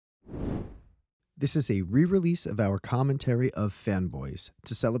This is a re-release of our commentary of Fanboys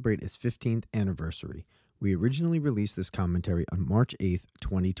to celebrate its 15th anniversary. We originally released this commentary on March 8th,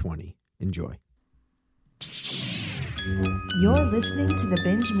 2020. Enjoy. You're listening to the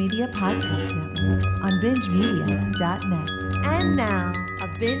Binge Media Podcast Network on bingemedia.net. And now,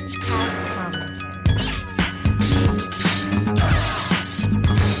 a Binge Cast commentary.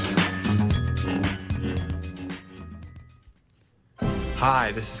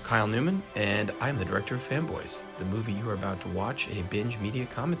 Hi, this is Kyle Newman, and I'm the director of Fanboys, the movie you are about to watch a Binge Media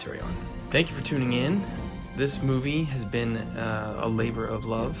commentary on. Thank you for tuning in. This movie has been a labor of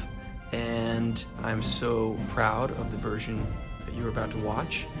love, and I'm so proud of the version that you're about to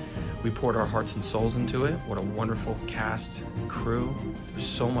watch. We poured our hearts and souls into it. What a wonderful cast and crew. There's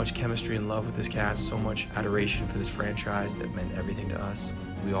so much chemistry and love with this cast, so much adoration for this franchise that meant everything to us.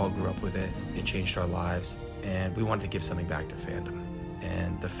 We all grew up with it. It changed our lives, and we wanted to give something back to fandom.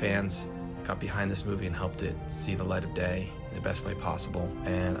 And the fans got behind this movie and helped it see the light of day in the best way possible.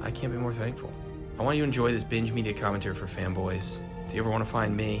 And I can't be more thankful. I want you to enjoy this Binge Media commentary for Fanboys. If you ever want to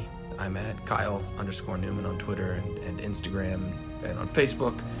find me, I'm at Kyle_Newman on Twitter and Instagram and on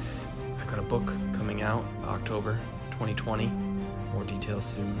Facebook. I've got a book coming out October 2020. More details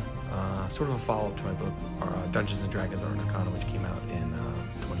soon. Sort of a follow-up to my book, Dungeons & Dragons Arcana, which came out in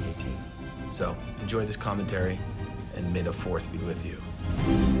 2018. So enjoy this commentary, and may the 4th be with you.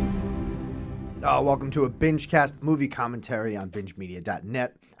 Welcome to a BingeCast movie commentary on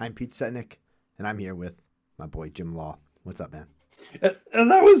bingemedia.net. I'm Pete Setnick, and I'm here with my boy Jim Law. What's up, man?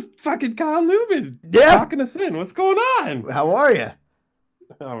 And that was fucking Kyle Newman. Yeah. Talking us in. What's going on? How are you?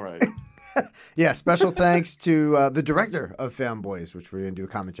 All right. Yeah, special thanks to the director of Fanboys, which we're going to do a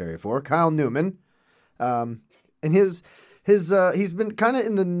commentary for, Kyle Newman. And he's been kind of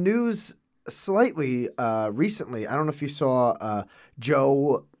in the news slightly recently. I don't know if you saw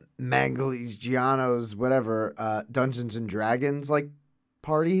Joe Manganiello's whatever Dungeons and Dragons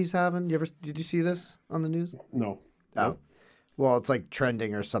party he's having. Did you see this on the news? No. Oh. Well, it's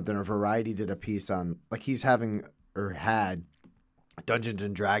trending or something. Or Variety did a piece on he's having or had Dungeons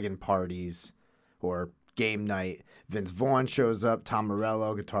and Dragon parties or game night. Vince Vaughn shows up. Tom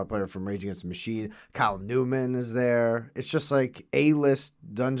Morello, guitar player from Rage Against the Machine. Kyle Newman is there. It's just A-list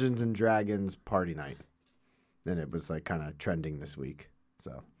Dungeons and Dragons party night. And it was kind of trending this week.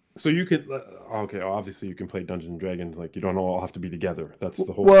 So you could, obviously you can play Dungeons and Dragons. You don't all have to be together. That's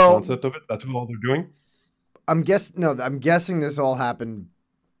the whole concept of it. That's what all they're doing. I'm guessing this all happened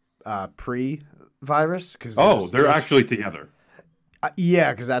pre-virus. They're actually together.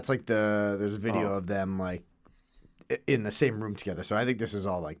 Yeah, because that's there's a video of them in the same room together. So I think this is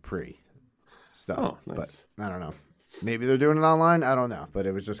all pre stuff. Oh, nice. But I don't know. Maybe they're doing it online. I don't know. But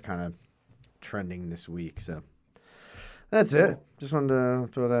it was just kind of trending this week. So that's it. Just wanted to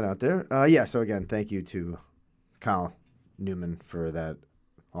throw that out there. Yeah. So again, thank you to Kyle Newman for that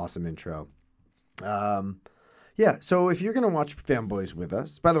awesome intro. Yeah. So if you're gonna watch Fanboys with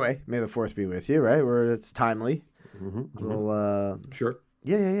us, by the way, may the 4th be with you. Right? It's timely. Mm-hmm. We'll sure.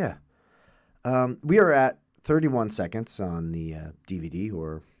 Yeah. We are at 31 seconds on the DVD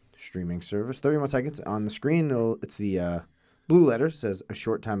or streaming service. 31 seconds on the screen. It's the blue letter says "A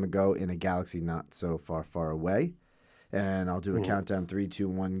short time ago in a galaxy not so far, far away." And I'll do a countdown: 3, 2,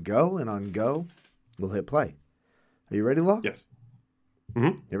 1, go. And on go, we'll hit play. Are you ready, Law? Yes.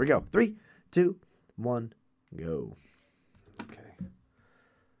 Mm-hmm. Here we go. 3, 2, 1, go. Okay.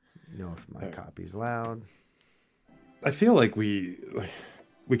 Know if my copy's loud. I feel we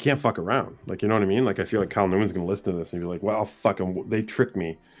can't fuck around. You know what I mean? I feel Kyle Newman's going to listen to this and be like, well, fuck them. They tricked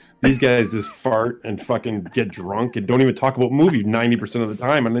me. These guys just fart and fucking get drunk and don't even talk about movies 90% of the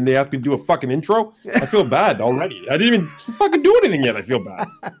time. And then they ask me to do a fucking intro. I feel bad already. I didn't even fucking do anything yet. I feel bad.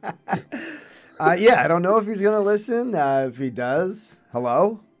 Yeah, I don't know if he's going to listen. If he does,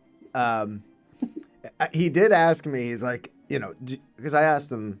 hello. He did ask me, he's because I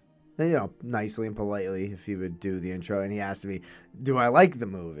asked him, nicely and politely if he would do the intro. And he asked me, do I like the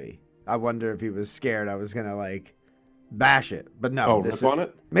movie? I wonder if he was scared I was going to bash it. But no. Rip on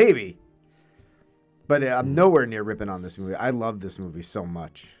it? Maybe. But I'm nowhere near ripping on this movie. I love this movie so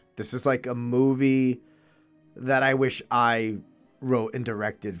much. This is a movie that I wish I wrote and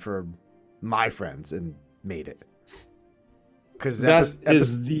directed for my friends and made it. Because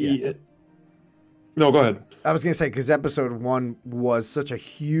No, go ahead. I was going to say, because episode 1 was such a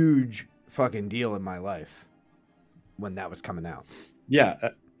huge fucking deal in my life when that was coming out. Yeah.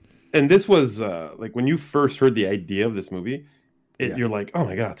 And this was, when you first heard the idea of this movie, you're like, oh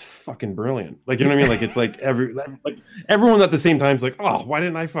my God, it's fucking brilliant. You know what I mean? It's everyone at the same time is like, oh, why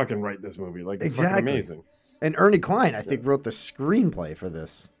didn't I fucking write this movie? It's fucking amazing. And Ernie Klein, I think, wrote the screenplay for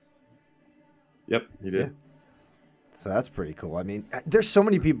this. Yep, he did. Yeah. So that's pretty cool. I mean, there's so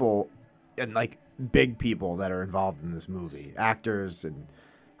many people and like big people that are involved in this movie, actors and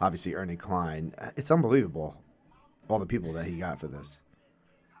obviously Ernie Klein. It's unbelievable, all the people that he got for this.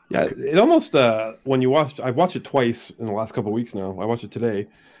 Yeah, it almost when you I've watched it twice in the last couple of weeks now. I watched it today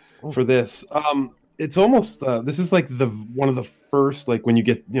for this. It's almost this is like one of the first, like when you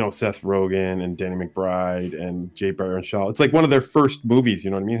get Seth Rogen and Danny McBride and Jay Baruchel. It's like one of their first movies.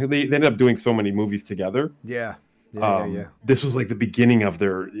 You know what I mean? They ended up doing so many movies together. Yeah. This was like the beginning of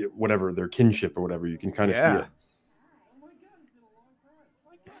their kinship or whatever. You can kind of see it.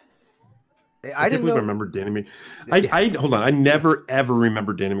 I didn't remember Danny I hold on. I never ever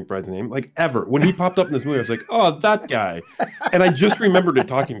remembered Danny McBride's name, like ever. When he popped up in this movie, I was like, "Oh, that guy," and I just remembered it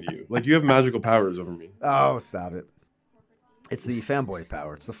talking to you. Like you have magical powers over me. Oh, stop it! It's the fanboy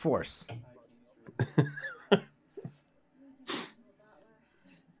power. It's the force.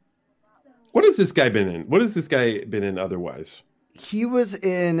 What has this guy been in? What has this guy been in otherwise? He was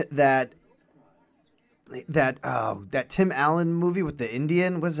in that Tim Allen movie with the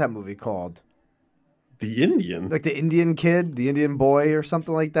Indian. What is that movie called? The Indian? Like the Indian kid, the Indian boy or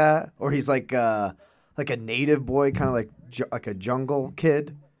something like that? Or he's like a native boy, kind of like a jungle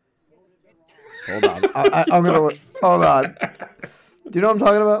kid. Hold on. I'm going to hold on. Do you know what I'm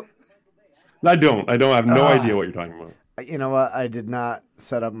talking about? I don't. I have no idea what you're talking about. You know what? I did not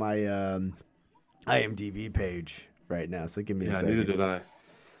set up my IMDb page right now, so give me a second. Neither did I. I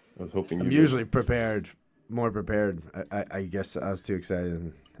was hoping I'm usually prepared, more prepared. I guess I was too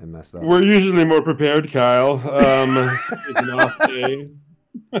excited and messed up. We're usually more prepared, Kyle. It's an off day.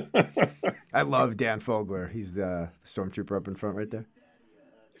 I love Dan Fogler. He's the stormtrooper up in front right there.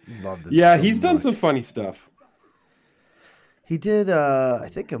 Love him. Yeah, he's done some funny stuff. He did, I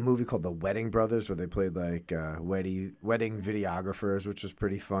think, a movie called The Wedding Brothers where they played like wedding videographers, which was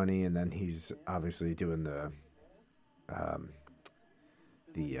pretty funny. And then he's obviously doing the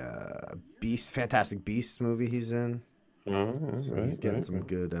Fantastic Beasts movie he's in. So he's getting some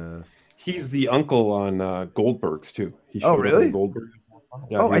good. He's the uncle on Goldberg's too. Really? Goldberg.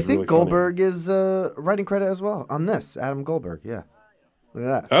 Yeah, I think really Goldberg is writing credit as well on this. Adam Goldberg. Yeah. Look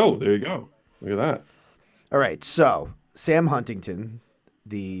at that. Oh, there you go. Look at that. All right. So Sam Huntington,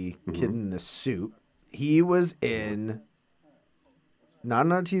 the kid in the suit, he was in not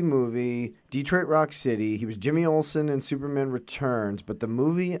another TV movie, Detroit Rock City. He was Jimmy Olsen in Superman Returns, but the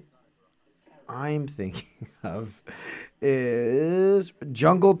movie I'm thinking of is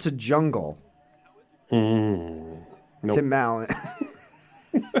Jungle to Jungle. Nope. Tim Allen.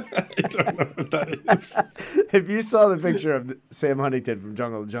 I don't know what that is. If you saw the picture of Sam Huntington from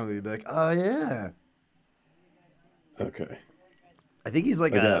Jungle to Jungle, you'd be like, oh, yeah. Okay. I think he's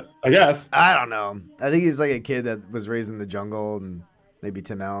like I guess. I don't know. I think he's like a kid that was raised in the jungle and maybe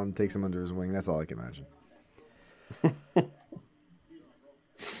Tim Allen takes him under his wing. That's all I can imagine.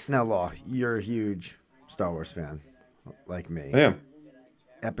 Now, Law, you're a huge Star Wars fan like me. I am.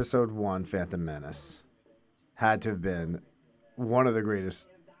 Episode 1, Phantom Menace, had to have been one of the greatest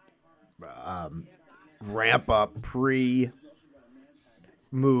ramp-up pre-movie.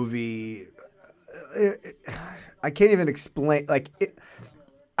 I can't even explain.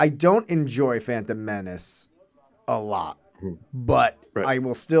 I don't enjoy Phantom Menace a lot, but I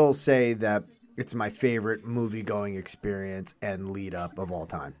will still say that it's my favorite movie-going experience and lead-up of all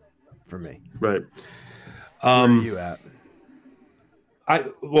time for me. Right. Where are you at?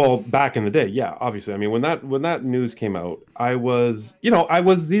 Back in the day, yeah, obviously. I mean, when that news came out, I was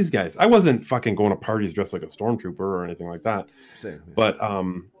these guys. I wasn't fucking going to parties dressed like a stormtrooper or anything like that. Same, yeah. But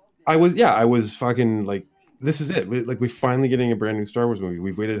I was fucking like, this is it. We're finally getting a brand new Star Wars movie.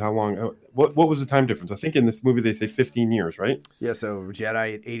 We've waited how long? What was the time difference? I think in this movie they say 15 years, right? Yeah. So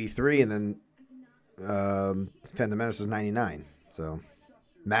Jedi at 83, and then Phantom Menace was 99. So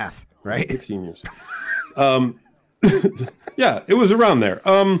math, right? 16 years. Yeah, it was around there.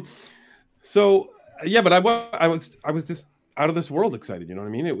 So yeah, but I was just out of this world excited. You know what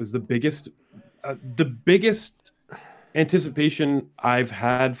I mean? It was the biggest anticipation I've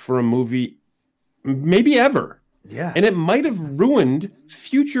had for a movie maybe ever. Yeah. And it might have ruined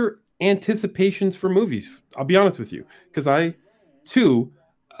future anticipations for movies. I'll be honest with you, because I too,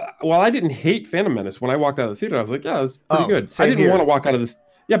 while I didn't hate Phantom Menace, when I walked out of the theater, I was like, yeah, it was pretty good. I didn't want to walk out of the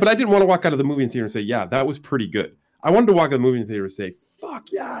but I didn't want to walk out of the movie theater and say, yeah, that was pretty good. I wanted to walk out of the movie theater and say, fuck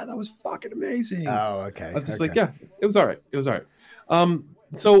yeah, that was fucking amazing. Oh, okay. I was just like, yeah, it was all right. It was all right.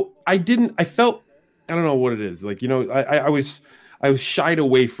 So I felt, I don't know what it is. Like, I was shied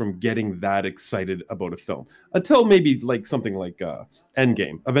away from getting that excited about a film until maybe like something like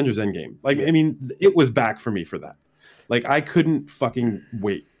Avengers Endgame. Like, yeah. I mean, it was back for me for that. Like, I couldn't fucking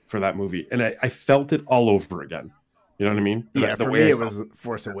wait for that movie, and I felt it all over again. You know what I mean? Yeah, The for way me, I it felt. was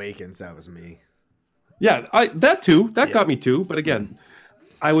Force Awakens. That was me. Yeah, that too. That Yeah. got me too. But again,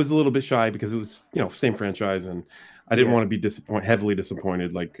 I was a little bit shy because it was, same franchise, and I didn't want to be heavily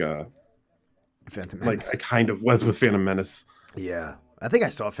disappointed like Phantom Menace. I kind of was with Phantom Menace. Yeah. I think I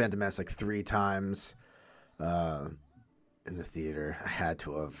saw Phantom Menace like 3 times in the theater. I had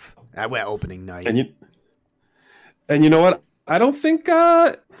to have. I went opening night. And you know what? I don't think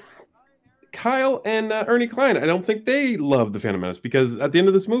Kyle and Ernie Klein, I don't think they love the Phantom Menace, because at the end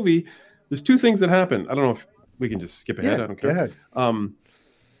of this movie, there's 2 things that happen. I don't know if we can just skip ahead. I don't care. Go ahead.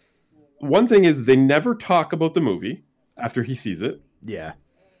 One thing is they never talk about the movie after he sees it. Yeah.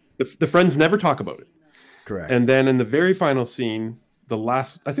 The friends never talk about it. Correct. And then in the very final scene, I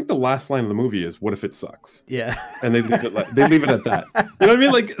think the last line of the movie is, "What if it sucks?" Yeah. And they leave it at that. You know what I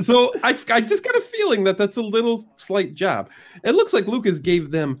mean? Like, so I just got a feeling that that's a little slight jab. It looks like Lucas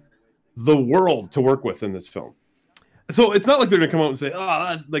gave them the world to work with in this film. So it's not like they're gonna come out and say, "Oh,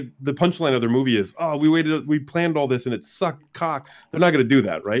 that's like the punchline of their movie is, oh, we planned all this and it sucked cock." They're not gonna do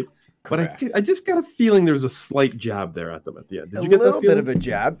that, right? Correct. But I just got a feeling there's a slight jab there at them at the end. Did you a get that little feeling? bit of a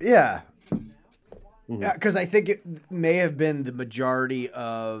jab, yeah. Mm-hmm. Yeah, because I think it may have been the majority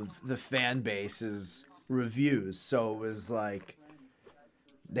of the fan base's reviews. So it was like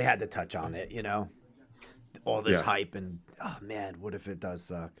they had to touch on it, all this hype and, oh man, what if it does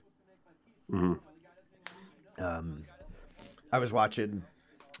suck? Mm-hmm. I was watching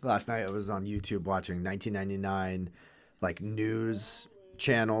last night. I was on YouTube watching 1999 like news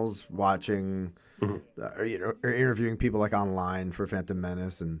channels, watching or interviewing people like online for Phantom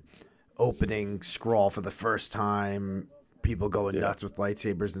Menace, and opening scroll for the first time, people going nuts with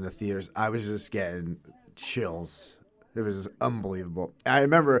lightsabers in the theaters. I was just getting chills. It was unbelievable. I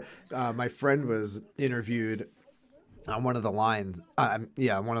remember my friend was interviewed on one of the lines.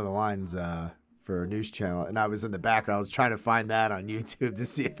 For a news channel, and I was in the background. I was trying to find that on YouTube to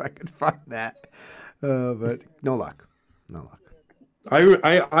see if I could find that, but no luck.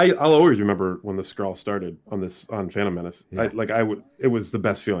 I'll always remember when the scroll started on Phantom Menace. Yeah. It was the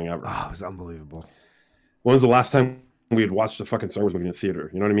best feeling ever. Oh, it was unbelievable. When was the last time we had watched a fucking Star Wars movie in the theater?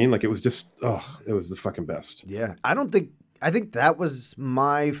 You know what I mean? Like, it was just, it was the fucking best. Yeah, I think that was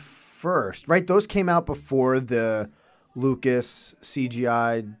my first. Right, those came out before the Lucas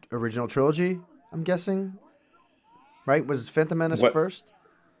CGI original trilogy, I'm guessing. Right, was Phantom Menace first?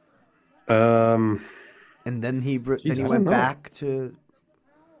 And then he went back to.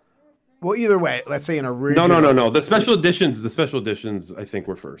 Well, either way, let's say an original. No. The special editions, I think,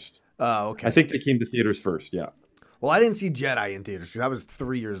 were first. Oh, okay. I think they came to theaters first. Yeah. Well, I didn't see Jedi in theaters because I was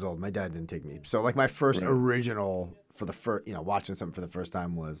 3 years old. My dad didn't take me. So, like, my first original for the first, watching something for the first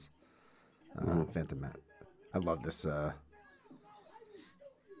time was Phantom Menace. I love this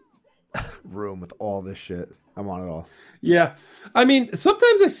room with all this shit. I want it all. Yeah. I mean,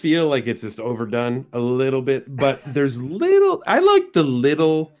 sometimes I feel like it's just overdone a little bit, but I like the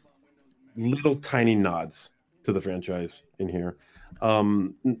little tiny nods to the franchise in here.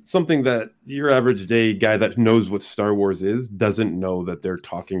 Something that your average day guy that knows what Star Wars is doesn't know that they're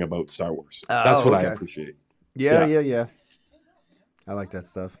talking about Star Wars. That's what I appreciate. Yeah. I like that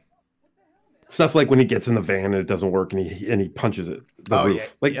stuff. Stuff like when he gets in the van and it doesn't work and he punches the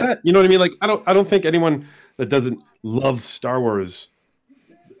roof. Yeah. That. You know what I mean? Like, I don't think anyone that doesn't love Star Wars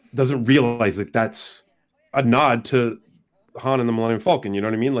doesn't realize that that's a nod to Han and the Millennium Falcon. You know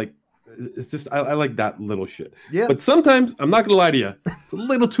what I mean? Like, it's just, I like that little shit. Yeah. But sometimes, I'm not going to lie to you, it's a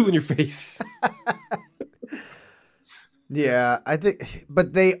little too in your face. Yeah, I think,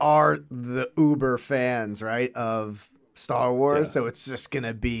 but they are the uber fans, right, of Star Wars, so it's just going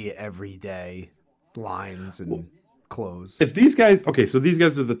to be everyday lines and clothes. If these guys, so these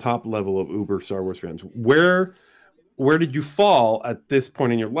guys are the top level of uber Star Wars fans. Where did you fall at this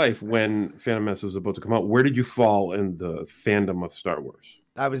point in your life when Phantom Menace was about to come out? Where did you fall in the fandom of Star Wars?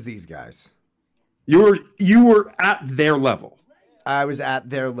 I was these guys. You were at their level. I was at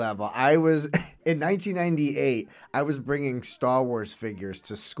their level. I was in 1998. I was bringing Star Wars figures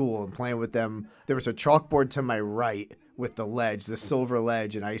to school and playing with them. There was a chalkboard to my right with the silver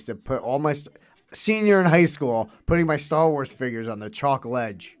ledge, and I used to put all my senior in high school putting my Star Wars figures on the chalk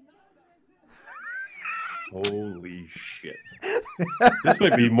ledge. Holy shit! This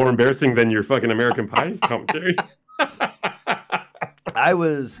might be more embarrassing than your fucking American Pie commentary. I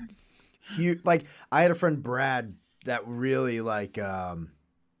was huge. Like, I had a friend, Brad, that really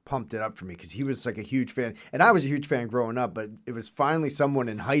pumped it up for me because he was like a huge fan, and I was a huge fan growing up. But it was finally someone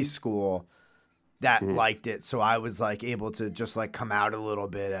in high school that liked it, so I was like able to just like come out a little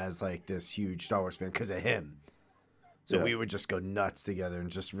bit as like this huge Star Wars fan because of him. So Yeah. we would just go nuts together and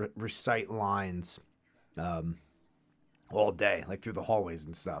just recite lines all day, like through the hallways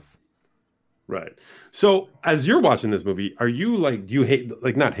and stuff. Right. So as you're watching this movie, are you like, do you hate,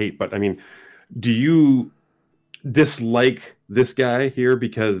 like not hate, but I mean, do you dislike this guy here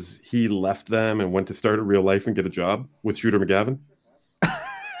because he left them and went to start a real life and get a job with Shooter McGavin?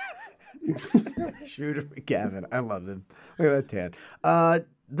 Shooter McGavin. I love him. Look at that tan.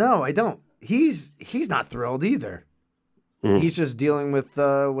 No, I don't. He's not thrilled either. He's just dealing with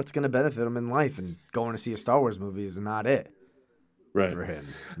what's going to benefit him in life, and going to see a Star Wars movie is not it Right. for him,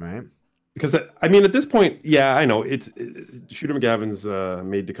 right? Because I mean, at this point, yeah, I know Shooter McGavin's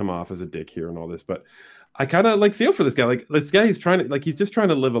made to come off as a dick here and all this, but I kind of like feel for this guy. Like this guy, he's just trying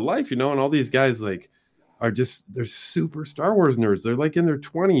to live a life, and all these guys like they're super Star Wars nerds. They're like in their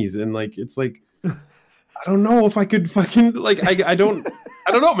 20s, and like it's like I don't know if I could fucking like I don't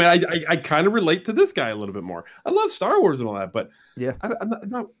know, man. I kind of relate to this guy a little bit more. I love Star Wars and all that, but Yeah, I'm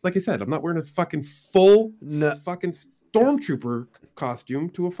not like I said, I'm not wearing a fucking full fucking stormtrooper costume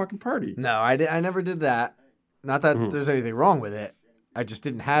to a fucking party. No, I never did that. Not that there's anything wrong with it. I just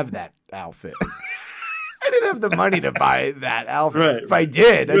didn't have that outfit. I didn't have the money to buy that outfit. Right. If I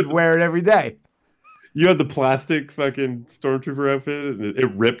did, I'd wear it every day. You had the plastic fucking stormtrooper outfit, and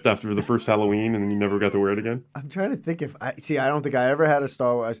it ripped after the first Halloween, and you never got to wear it again. I'm trying to think if I don't think I ever had a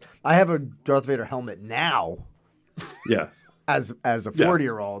Star Wars. I have a Darth Vader helmet now. Yeah. As a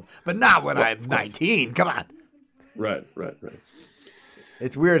 40-year-old, but not when I'm 19. Come on. Right.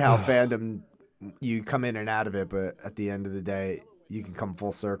 It's weird how fandom, you come in and out of it, but at the end of the day, you can come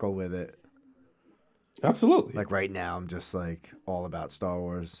full circle with it. Absolutely. Like right now, I'm just like all about Star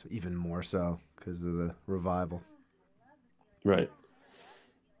Wars, even more so because of the revival. Right.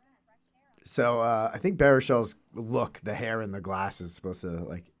 So I think Baruchel's look, the hair and the glasses, is supposed to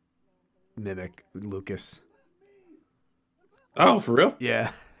like mimic Lucas. Oh, for real?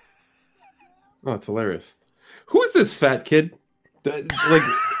 Yeah. Oh, it's hilarious. Who's this fat kid? Like,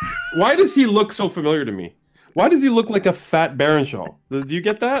 why does he look so familiar to me? Why does he look like a fat Baruchel? Do you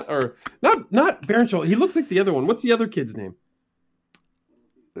get that? Or not Baruchel. He looks like the other one. What's the other kid's name?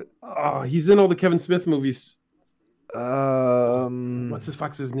 Oh, he's in all the Kevin Smith movies. What's his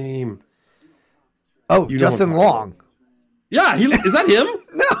fox's name? Oh, You know Justin what I'm Long. Yeah, is that him?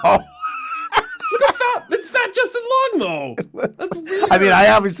 No. Look how fat. It's fat Justin Long, though. That's weird. I mean, I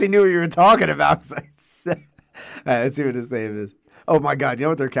obviously knew what you were talking about. 'Cause I said... All right, let's see what his name is. Oh, my God. You know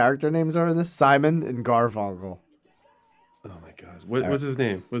what their character names are in this? Simon and Garfunkel. Oh, my God. What's his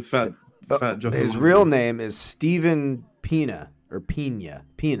name? What's fat Justin His Long? real name is Stephen Pina. Or Pina.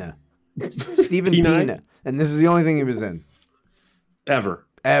 Stephen Pina. And this is the only thing he was in. Ever.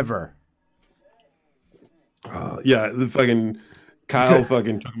 Yeah, the fucking Kyle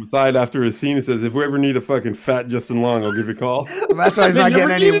fucking took him aside after his scene and says, if we ever need a fucking fat Justin Long, I'll give you a call. That's why he's not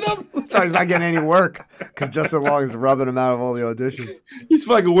getting any. needed him. That's why he's not getting any work, because Justin Long is rubbing him out of all the auditions. He's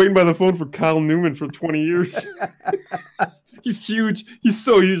fucking waiting by the phone for Kyle Newman for 20 years. He's huge. He's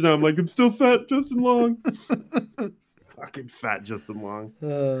so huge now. I'm like, I'm still fat Justin Long. Fucking fat Justin Long.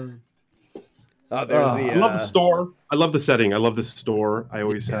 Oh, there's the. I love the store. I love the setting. I love the store. I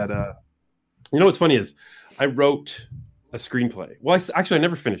always had you know what's funny is I wrote a screenplay. Well, I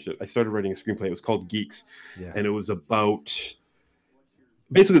never finished it. I started writing a screenplay. It was called Geeks. Yeah. And it was about,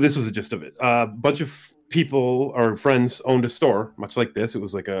 basically this was the gist of it. A bunch of people or friends owned a store, much like this. It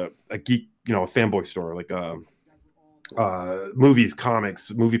was like a geek, a fanboy store, like movies,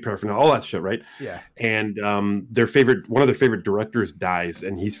 comics, movie paraphernalia, all that shit, right? Yeah. And one of their favorite directors dies,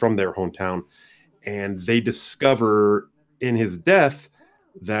 and he's from their hometown. And they discover in his death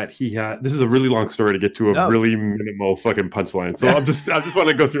that he had. This is a really long story to get to a really minimal fucking punchline. So I just want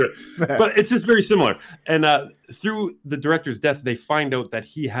to go through it, but it's just very similar. And through the director's death, they find out that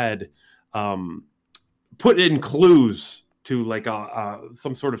he had put in clues to like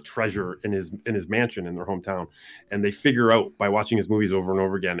some sort of treasure in his mansion in their hometown, and they figure out by watching his movies over and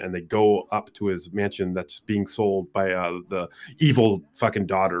over again, and they go up to his mansion that's being sold by the evil fucking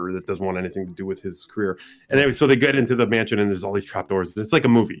daughter that doesn't want anything to do with his career. And anyway, so they get into the mansion, and there's all these trapdoors. It's like a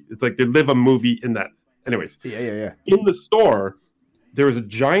movie. It's like they live a movie in that. Anyways, yeah. In the store, there was a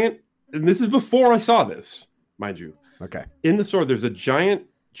giant, and this is before I saw this, mind you. Okay. In the store, there's a giant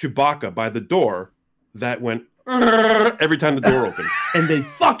Chewbacca by the door that went every time the door opened, and they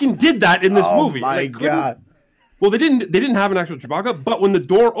fucking did that in this movie. Oh my God! Well, they didn't have an actual Chewbacca, but when the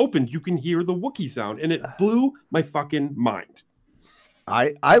door opened, you can hear the Wookiee sound, and it blew my fucking mind.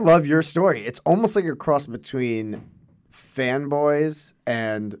 I love your story. It's almost like a cross between Fanboys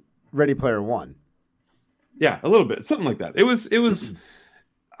and Ready Player One. Yeah, a little bit, something like that. It was.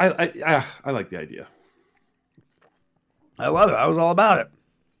 I like the idea. I love it. I was all about it.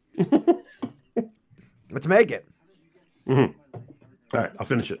 Let's make it. Mm-hmm. All right, I'll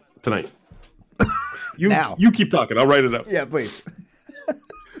finish it tonight. Now. You keep talking. I'll write it up. Yeah, please.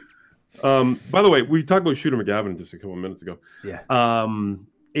 By the way, we talked about Shooter McGavin just a couple of minutes ago. Yeah.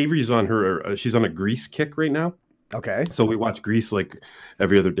 Avery's on her. She's on a Grease kick right now. Okay. So we watch Grease like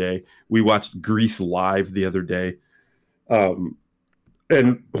every other day. We watched Grease live the other day. And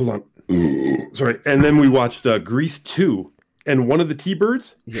hold on. Sorry. And then we watched Grease 2. And one of the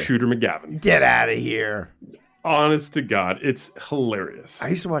T-Birds, Shooter McGavin. Get out of here. Honest to God, it's hilarious. I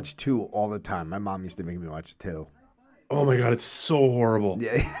used to watch 2 all the time. My mom used to make me watch 2. Oh my God, it's so horrible.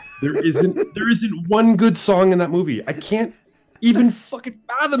 Yeah. There isn't one good song in that movie. I can't even fucking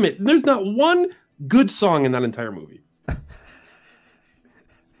fathom it. There's not one good song in that entire movie.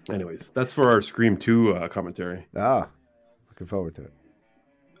 Anyways, that's for our Scream 2 commentary. Ah, looking forward to it.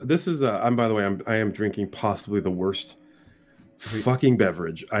 This is by the way, I am drinking possibly the worst fucking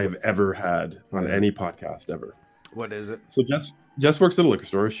beverage I have ever had on any podcast ever. What is it? So Jess works at a liquor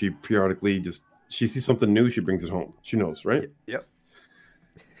store. She periodically she sees something new, she brings it home. She knows, right? Yep.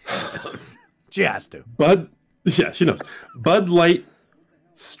 She has to. Yeah, she knows. Bud Light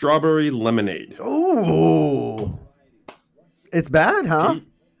strawberry lemonade. Ooh. It's bad, huh?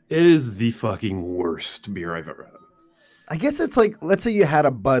 It is the fucking worst beer I've ever had. I guess it's like, let's say you had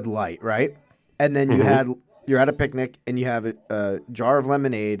a Bud Light, right? And then you're at a picnic and you have a jar of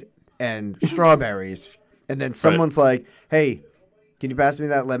lemonade and strawberries. And then someone's like, hey, can you pass me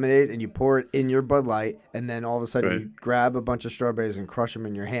that lemonade? And you pour it in your Bud Light. And then all of a sudden you grab a bunch of strawberries and crush them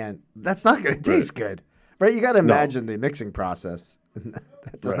in your hand. That's not going to taste good. Right? You got to imagine the mixing process.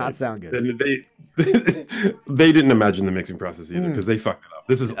 That does not sound good. And they didn't imagine the mixing process either because they fucked it up.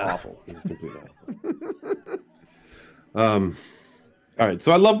 This is awful. This is completely awful. All right,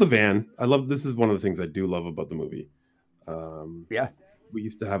 so I love the van. This is one of the things I do love about the movie. We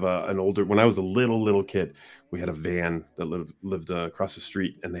used to have when I was a little kid, we had a van that lived across the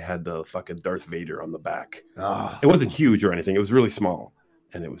street, and they had the fucking Darth Vader on the back. Oh. It wasn't huge or anything. It was really small,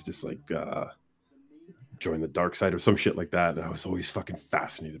 and it was just like join the dark side or some shit like that. And I was always fucking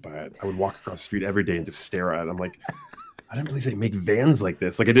fascinated by it. I would walk across the street every day and just stare at it. I'm like, I didn't believe they make vans like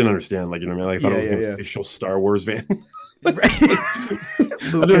this. Like I didn't understand. Like, you know what I mean? Like, I thought it was an official Star Wars van. I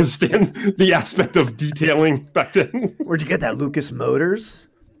didn't understand the aspect of detailing back then. Where'd you get that, Lucas Motors?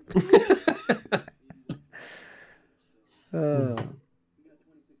 And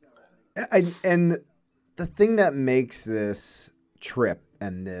the thing that makes this trip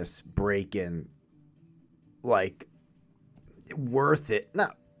and this break-in like worth it,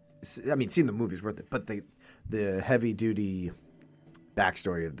 seeing the movie's worth it, but the heavy-duty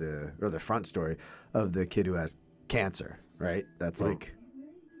backstory or the front story of the kid who has cancer, right? That's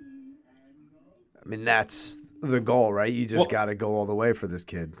that's the goal, right? You just got to go all the way for this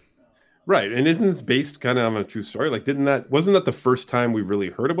kid. Right. And isn't this based kind of on a true story? Like, wasn't that the first time we really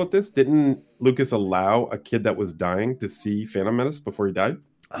heard about this? Didn't Lucas allow a kid that was dying to see Phantom Menace before he died?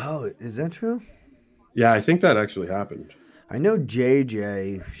 Oh, is that true? Yeah, I think that actually happened. I know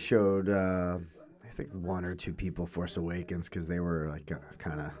JJ showed, I think 1 or 2 people Force Awakens because they were like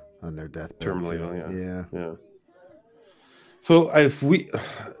kind of on their deathbed. Terminally, yeah. So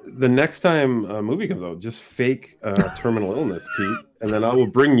the next time a movie comes out, just fake terminal illness, Pete, and then I will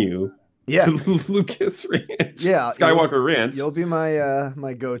bring you to Lucas Ranch. Yeah, Skywalker Ranch. You'll be my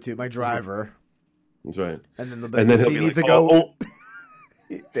my go-to, my driver. That's right. And then he needs to go.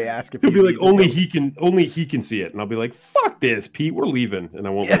 They ask if he'll be like, only he can see it, and I'll be like, fuck this, Pete, we're leaving, and I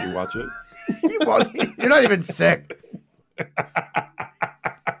won't let you watch it. You won't. You're not even sick.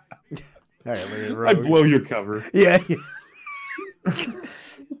 I blow your cover. Yeah.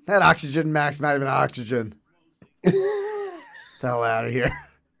 That oxygen max, not even oxygen. The hell out of here.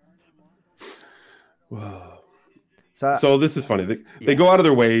 Wow. So this is funny. They go out of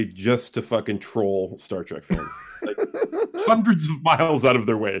their way just to fucking troll Star Trek fans. Like, hundreds of miles out of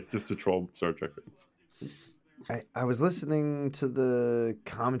their way just to troll Star Trek fans. I was listening to the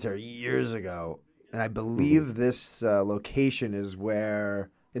commentary years ago, and I believe this location is where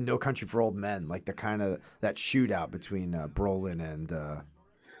in No Country for Old Men, like the kind of that shootout between Brolin and the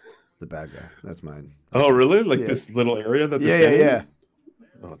bad guy. That's mine. Oh, really? Like this little area that they're standing in?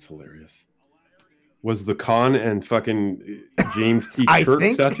 Oh, it's hilarious. Was the Khan and fucking James T. Kirk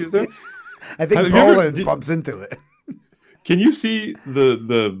statues there? I think Brolin bumps into it. Can you see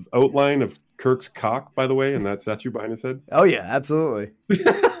the outline of Kirk's cock, by the way, in that statue behind his head? Oh, yeah, absolutely.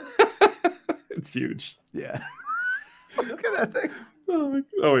 It's huge. Yeah. Look at that thing. Oh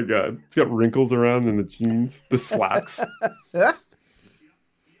my God. It's got wrinkles around in the jeans, the slacks. I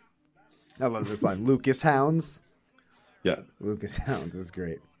love this line. Lucas Hounds. Yeah. Lucas Hounds is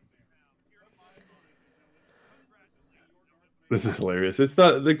great. This is hilarious. It's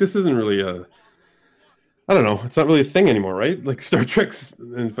not like this isn't really a. I don't know. It's not really a thing anymore, right? Like Star Trek's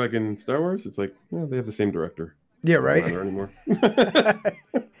and fucking Star Wars. It's like, yeah, they have the same director. Yeah, Not right. anymore.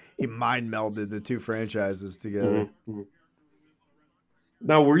 He mind melded the two franchises together. Mm-hmm.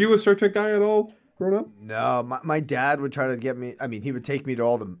 Now, were you a Star Trek guy at all growing up? No, my dad would try to get me. I mean, he would take me to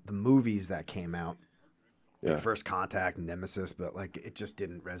all the movies that came out. Yeah. First Contact, Nemesis, but like it just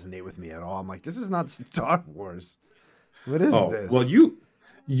didn't resonate with me at all. I'm like, this is not Star Wars. What is this? Well,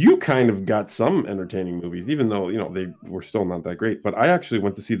 you kind of got some entertaining movies, even though, you know, they were still not that great. But I actually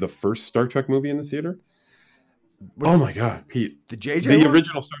went to see the first Star Trek movie in the theater. Oh my God, Pete. The JJ The one?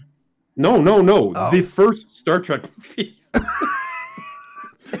 original Star No. Oh. The first Star Trek movie.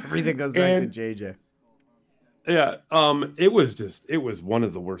 Everything goes back to JJ. Yeah, it was one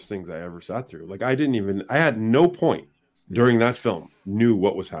of the worst things I ever sat through. Like I had no point during that film knew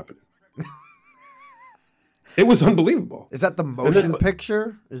what was happening. It was unbelievable. Is that the motion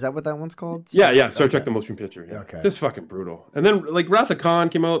picture? Is that what that one's called? Yeah, Star Trek the motion picture. Yeah. Okay. Just fucking brutal. And then like Wrath of Khan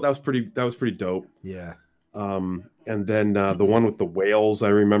came out, that was pretty dope. Yeah. And then the one with the whales, I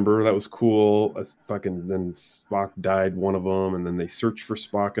remember that was cool. Then Spock died, one of them, and then they searched for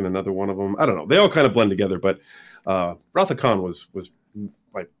Spock in another one of them. I don't know. They all kind of blend together, but Wrath of Khan was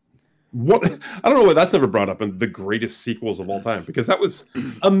like what? I don't know why that's never brought up in the greatest sequels of all time, because that was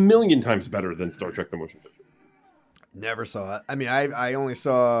a million times better than Star Trek the motion picture. Never saw it. I mean, I only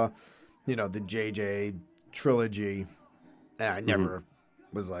saw, the JJ trilogy, and I never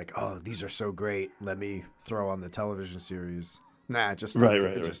was like, oh, these are so great. Let me throw on the television series. Nah, it just stopped there.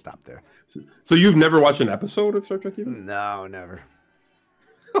 It just stopped there. So you've never watched an episode of Star Trek even? No, never.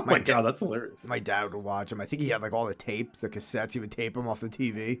 Oh my God, that's hilarious. My dad would watch them. I think he had like all the tape, the cassettes. He would tape them off the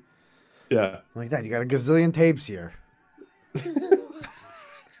TV. Yeah. I'm like, Dad, you got a gazillion tapes here.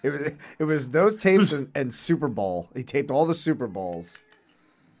 It was those tapes and Super Bowl. He taped all the Super Bowls.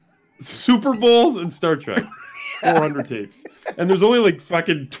 Super Bowls and Star Trek. 400 tapes. And there's only like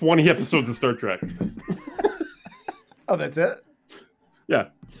fucking 20 episodes of Star Trek. Oh, that's it? Yeah.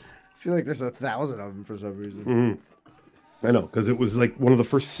 I feel like there's 1,000 of them for some reason. Mm-hmm. I know, because it was like one of the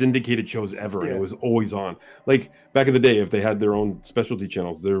first syndicated shows ever. Yeah. And it was always on. Like back in the day, if they had their own specialty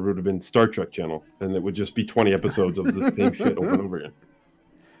channels, there would have been Star Trek channel. And it would just be 20 episodes of the same shit over and over again.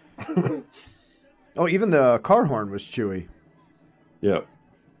 Oh, even the car horn was Chewy. Yeah.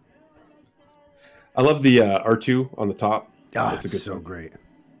 I love the R2 on the top. Oh, it's a good so song. great.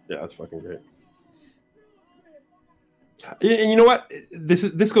 Yeah, that's fucking great. And you know what?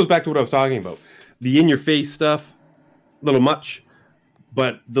 This goes back to what I was talking about. The in-your-face stuff, a little much,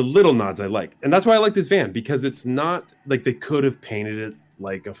 but the little nods I like. And that's why I like this van, because it's not like they could have painted it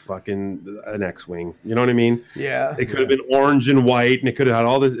like an X-Wing. You know what I mean? Yeah. It could have been orange and white, and it could have had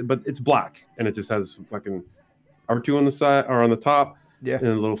all this, but it's black, and it just has fucking R2 on the side or on the top, and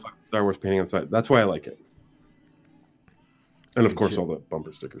a little fucking Star Wars painting on the side. That's why I like it. And of course, all the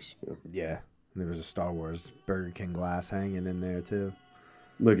bumper stickers. Yeah. There was a Star Wars Burger King glass hanging in there too.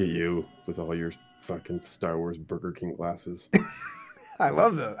 Look at you with all your fucking Star Wars Burger King glasses. I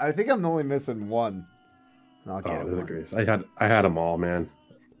love them. I think I'm only missing one. I'll get they're the greatest. I had them all, man.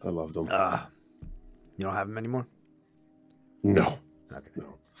 I loved them. You don't have them anymore? No. Okay.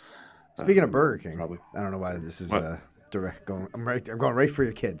 No. Speaking of Burger King, probably. I don't know why this is direct going. I'm going right for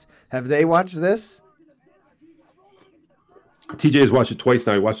your kids. Have they watched this? TJ has watched it twice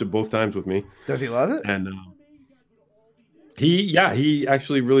now. He watched it both times with me. Does he love it? And he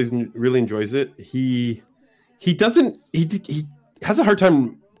actually really enjoys it. He has a hard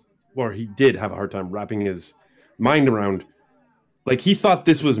time, or he did have a hard time wrapping his mind around. Like he thought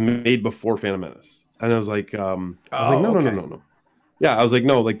this was made before Phantom Menace, and I was like, no. Yeah, I was like,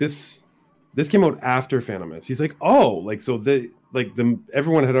 no, like this came out after Phantom Menace. He's like, oh, like so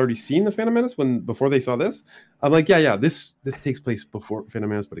everyone had already seen the Phantom Menace before they saw this. I'm like, yeah, this takes place before Phantom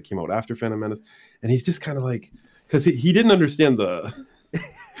Menace, but it came out after Phantom Menace, and he's just kind of like, because he didn't understand the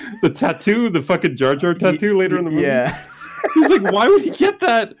tattoo, the fucking Jar Jar tattoo later in the movie. Yeah, he's like, why would he get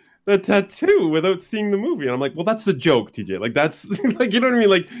that tattoo without seeing the movie? And I'm like, well, that's the joke, TJ. Like that's like, you know what I mean?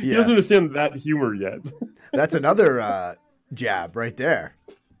 Like he doesn't understand that humor yet. That's another jab right there.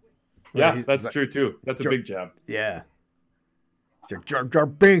 Yeah, that's true too. That's a big jab. Yeah. He's like, Jar Jar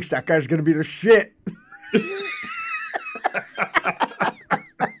Binks, that guy's gonna be the shit.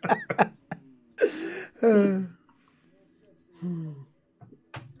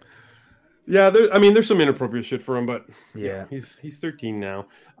 Yeah, there's some inappropriate shit for him, but yeah, he's 13 now.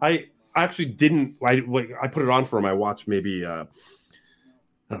 I actually didn't. I put it on for him. I watched maybe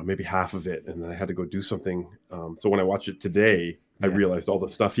don't know, maybe half of it, and then I had to go do something. So when I watched it today, I realized all the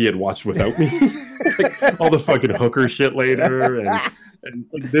stuff he had watched without me, like all the fucking hooker shit later, and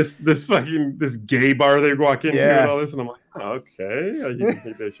like this gay bar they walk into and all this, and I'm like, okay,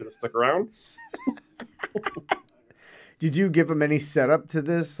 maybe I should have stuck around. Did you give him any setup to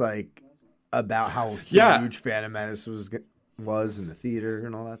this, like about how huge Phantom Menace was in the theater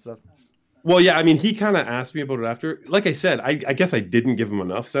and all that stuff? Well, yeah, I mean, he kind of asked me about it after. Like I said, I guess I didn't give him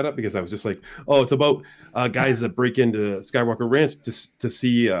enough setup because I was just like, oh, it's about guys that break into Skywalker Ranch to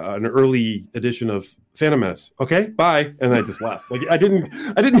see an early edition of Phantom Menace. Okay, bye, and I just left. Like I didn't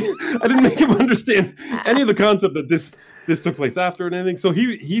make him understand any of the concept that this took place after and anything. So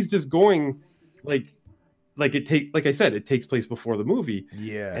he's just going like I said, it takes place before the movie.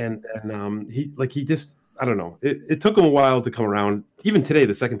 Yeah, and he just. I don't know. It took him a while to come around. Even today,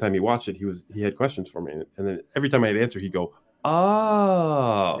 the second time he watched it, he had questions for me, and then every time I had answer, he'd go,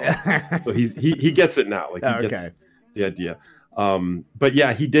 "Oh." So he gets it now. Like he gets the idea. But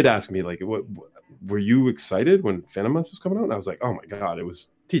yeah, he did ask me like, "What were you excited when Phantom Menace was coming out?" And I was like, "Oh my god, it was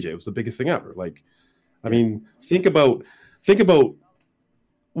TJ. It was the biggest thing ever." Like, I mean, think about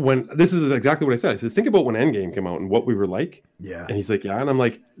when this is exactly what I said. I said, think about when Endgame came out and what we were like. Yeah. And he's like, yeah. And I'm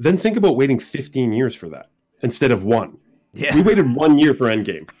like, then think about waiting 15 years for that instead of 1. Yeah. We waited 1 year for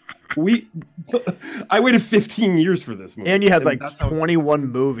Endgame. I waited 15 years for this movie. And you had like 21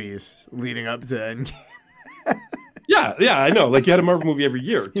 movies leading up to Endgame. yeah, I know. Like you had a Marvel movie every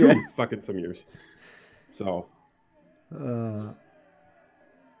year, two fucking some years. So.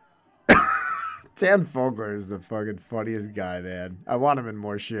 Dan Fogler is the fucking funniest guy, man. I want him in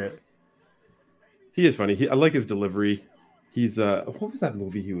more shit. He is funny. I like his delivery. He's what was that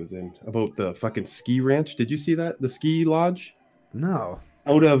movie he was in about the fucking ski ranch? Did you see that? The ski lodge? No.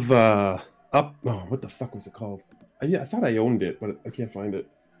 Out of what the fuck was it called? I thought I owned it, but I can't find it.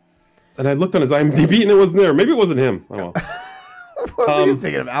 And I looked on his IMDb and it wasn't there. Maybe it wasn't him. Oh well. What are you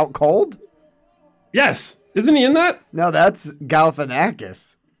thinking of? Out Cold? Yes. Isn't he in that? No, that's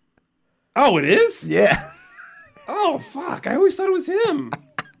Galifianakis. Oh, it is? Yeah. Oh, fuck. I always thought it was him.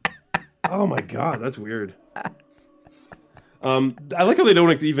 Oh, my God. That's weird. I like how they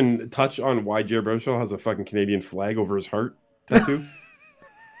don't even touch on why Jared Bernthal has a fucking Canadian flag over his heart tattoo.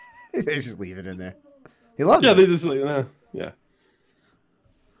 They just leave it in there. He loves it. Yeah, they just like, yeah.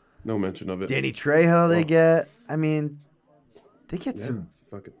 No mention of it. Danny Trejo they get. I mean, they get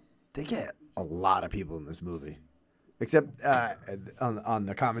they get a lot of people in this movie. Except on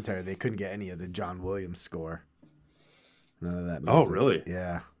the commentary, they couldn't get any of the John Williams score. None of that music. Oh, really?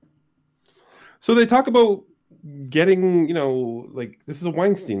 Yeah. So they talk about getting, like, this is a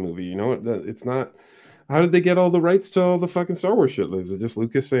Weinstein movie, it's not... How did they get all the rights to all the fucking Star Wars shit? Is it just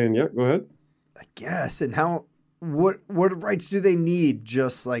Lucas saying, yeah, go ahead? I guess. And what rights do they need?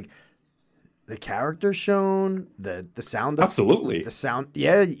 Just, like... The character shown, the sound. Absolutely. The sound.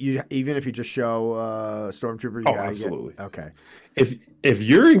 Yeah, even if you just show Stormtrooper, you gotta absolutely. Okay. If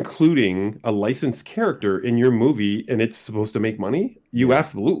you're including a licensed character in your movie and it's supposed to make money, you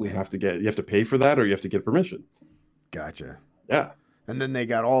absolutely have to pay for that or you have to get permission. Gotcha. Yeah. And then they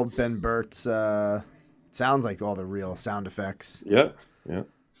got all Ben Burtt's sounds like all the real sound effects. Yeah.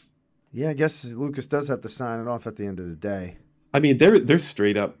 Yeah, I guess Lucas does have to sign it off at the end of the day. I mean, they're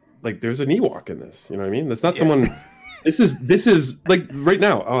straight up. Like, there's an Ewok in this. You know what I mean? That's not someone. This is like right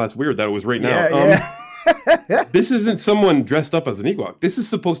now. Oh, that's weird that it was right now. Yeah. This isn't someone dressed up as an Ewok. This is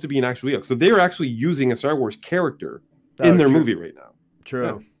supposed to be an actual Ewok. So they're actually using a Star Wars character in their movie right now.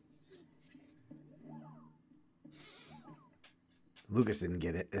 True. Yeah. Lucas didn't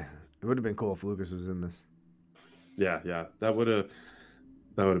get it. It would have been cool if Lucas was in this. Yeah. That would have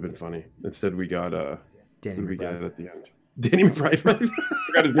been funny. Instead, we got Danny we got it at the end. Danny McBride, right? I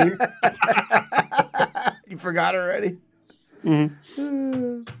forgot his name. You forgot already?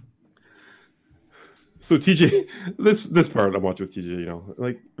 Mm-hmm. So TJ, this part I'm watching with TJ,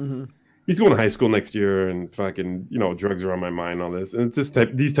 like he's going to high school next year and fucking, drugs are on my mind, all this. And it's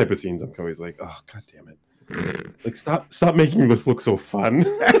these type of scenes I'm always like, oh, God damn it. Like, stop making this look so fun.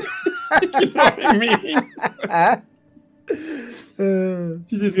 You know what I mean?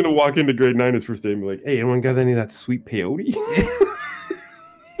 TJ's gonna walk into grade 9 his first day and be like, "Hey, anyone got any of that sweet peyote?"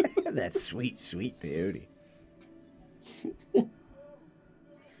 That sweet peyote.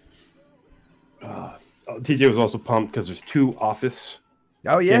 TJ was also pumped because there's 2 Office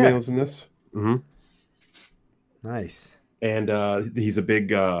cameos in this. Mm-hmm. Nice. And he's a big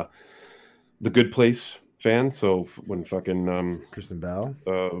The Good Place fan. So when fucking Kristen Bell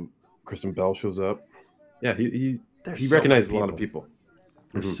shows up, yeah, he recognizes a lot of people.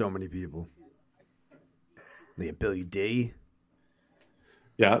 There's so many people. They got Billy D.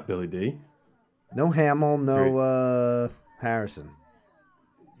 Yeah, Billy D. No Hamill, no Harrison.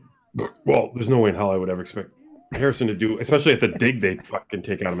 Well, there's no way in hell I would ever expect Harrison to do, especially at the dig they fucking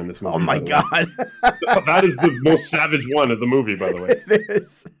take out him in this movie. Oh my god. That is the most savage one of the movie, by the way. It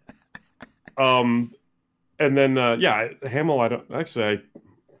is. And then Hamill, I don't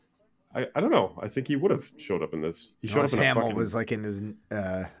know. I think he would have showed up in this. He showed up in Hamill was like in his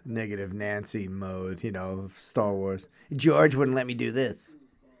negative Nancy mode, of Star Wars. George wouldn't let me do this.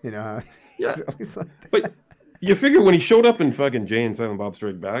 Yeah. He's always like that. But you figure when he showed up in fucking Jay and Silent Bob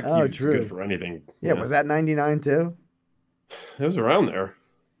Strike Back, he was true. good for anything. Yeah, was that 99 too? It was around there.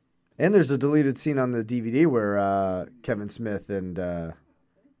 And there's a deleted scene on the DVD where Kevin Smith and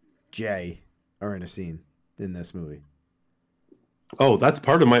Jay are in a scene in this movie. Oh, that's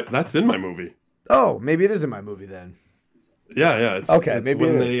in my movie. Oh, maybe it is in my movie then. Yeah. It's maybe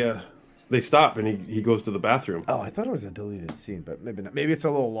when it is. They stop and he goes to the bathroom. Oh, I thought it was a deleted scene, but maybe not. Maybe it's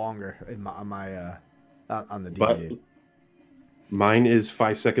a little longer on the DVD. But mine is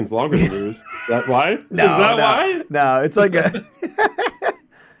 5 seconds longer than yours. Is that why? No, is that why? No, it's like a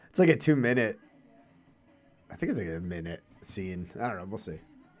it's like a 2-minute. I think it's like a minute scene. I don't know. We'll see.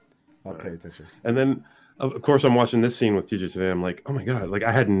 I'll pay attention. And then, of course, I'm watching this scene with TJ today. I'm like, oh my god! Like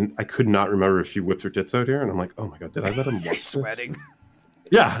I could not remember if she whips her tits out here, and I'm like, oh my god, did I let him watch this? Sweating.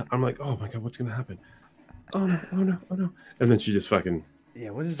 Yeah, I'm like, oh my god, what's gonna happen? Oh no! And then she just fucking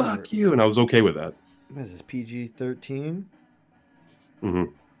what is fuck you, and I was okay with that. What is this? PG-13?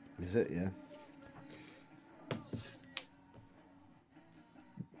 Mm-hmm. Is it? Yeah.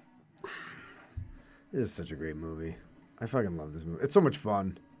 This is such a great movie. I fucking love this movie. It's so much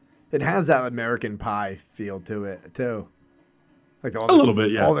fun. It has that American Pie feel to it too. Like a little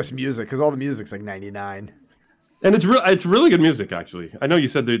bit, yeah. All this music, because all the music's like 99. And it's really good music, actually. I know you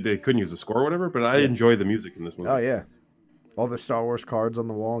said they couldn't use the score or whatever, but I enjoy the music in this movie. Oh yeah, all the Star Wars cards on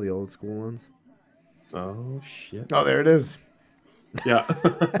the wall, the old school ones. Oh shit! Oh, there it is. Yeah.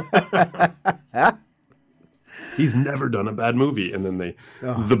 He's never done a bad movie, and then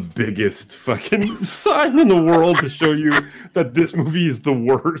the biggest fucking sign in the world to show you that this movie is the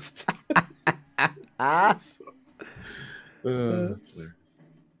worst. That's hilarious.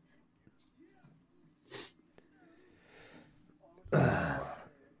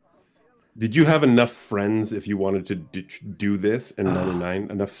 Did you have enough friends if you wanted to do this in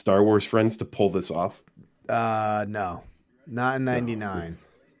 99? Enough Star Wars friends to pull this off? No. Not in 99.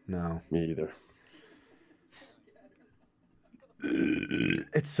 No. Me either.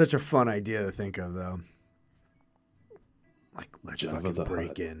 It's such a fun idea to think of, though. Like, let's Jabba fucking the break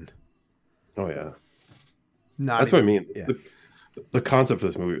Hutt. in. Oh, yeah. Not That's even, what I mean. Yeah. The concept of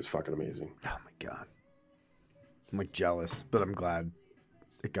this movie was fucking amazing. Oh, my God. I'm, like, jealous, but I'm glad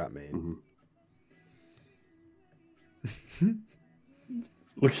it got made. Mm-hmm.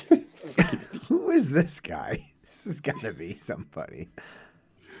 Look at it. Who is this guy? This has got to be somebody.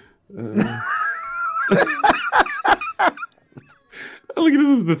 Look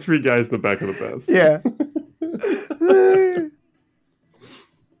at the three guys in the back of the bus. Yeah.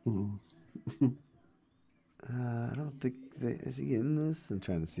 I don't think is he in this? I'm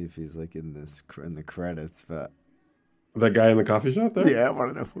trying to see if he's like in this in the credits, but That guy in the coffee shop there? yeah, I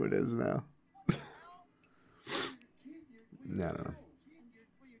want to know who it is now. No, I don't know.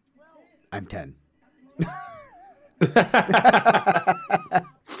 I'm 10.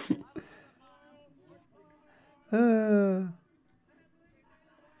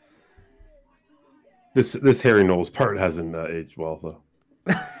 This Harry Knowles part hasn't aged well, though.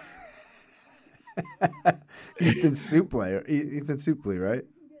 Ethan Suplee, right?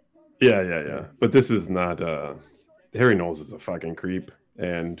 Yeah. But this is not. Harry Knowles is a fucking creep,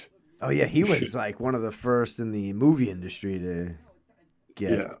 and Oh yeah, he was like one of the first in the movie industry to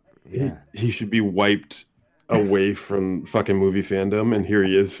get. Yeah. He should be wiped away from fucking movie fandom, and here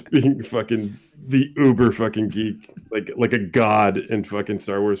he is being fucking the uber fucking geek, like a god in fucking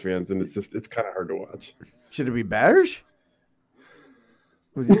Star Wars fans, and it's kind of hard to watch. Should it be Barge?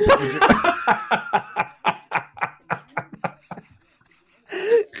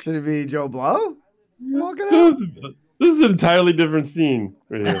 Should it be Joe Blow? Walking out? This is an entirely different scene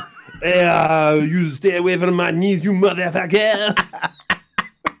right here. Hey, you stay away from my knees, you motherfucker.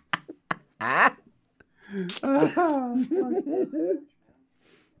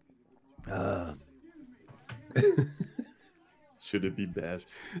 Should it be Bash?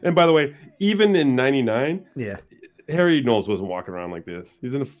 And by the way, even in 99, Yeah. Harry Knowles wasn't walking around like this.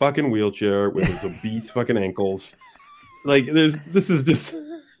 He's in a fucking wheelchair with his obese fucking ankles. Like, this is just...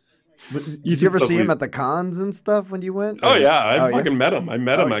 Did you ever see him at the cons and stuff when you went? Oh, yeah. I fucking met him. I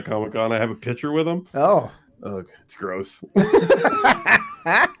met him at Comic-Con. I have a picture with him. Oh. Oh, it's gross.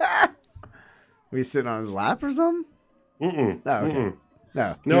 Were you sitting on his lap or something? Mm-mm. Oh, okay. Mm-mm.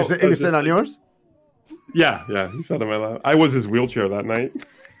 No. No, He was sitting on yours? Yeah, he sat on my lap. I was his wheelchair that night.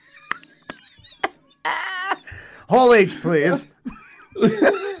 Whole age, please.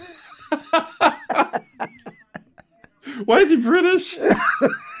 Why is he British?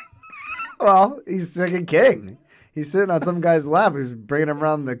 Well, he's second king. He's sitting on some guy's lap who's bringing him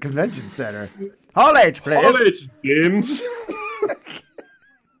around the convention center. Whole age, please. Whole age, James.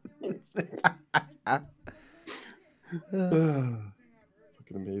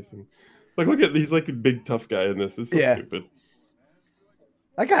 Fucking amazing. Like, look at he's like a big tough guy in this. It's so stupid.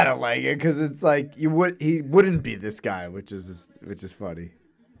 I kind of like it because it's like he wouldn't be this guy, which is funny.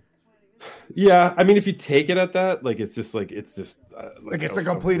 Yeah, I mean, if you take it at that, like it's just Like it's the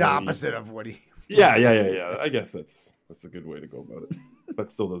complete opposite of what he. Yeah. I guess that's a good way to go about it.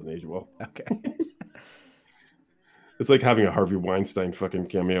 That still doesn't age well. Okay. It's like having a Harvey Weinstein fucking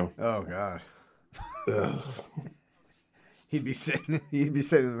cameo. Oh God. He'd be sitting in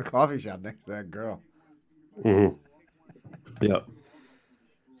the coffee shop next to that girl. Mm-hmm. Yeah.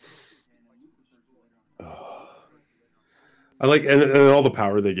 I like and all the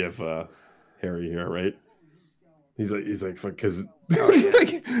power they give Harry here, right? He's like because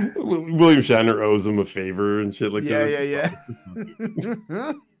William Shatner owes him a favor and shit like that.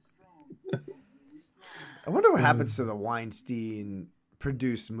 Yeah. I wonder what happens to the Weinstein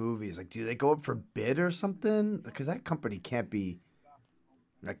produced movies. Like, do they go up for bid or something? Because that company can't be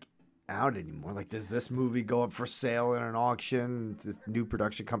like out anymore. Like, does this movie go up for sale in an auction? The new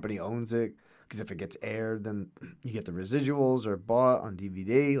production company owns it. Because if it gets aired, then you get the residuals or bought on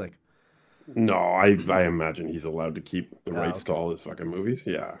DVD. Like, no, I imagine he's allowed to keep the rights to all his fucking movies.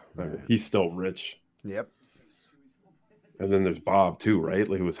 Yeah, I mean, he's still rich. Yep. And then there's Bob too, right?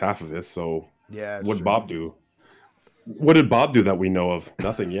 Like, it was half of this. So yeah, what did Bob do? What did Bob do that we know of?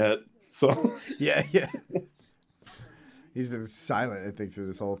 Nothing yet. So yeah. He's been silent, I think, through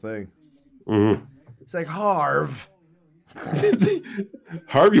this whole thing. Mm-hmm. It's like Harv.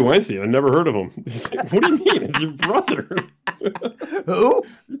 Harvey Weinstein. I never heard of him. He's like, what do you mean? It's your brother. Who?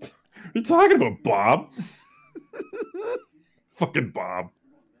 What are you talking about, Bob? Fucking Bob.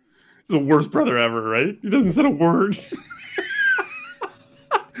 He's the worst brother ever, right? He doesn't say a word.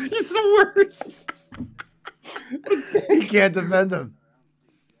 He's the worst. He can't defend him.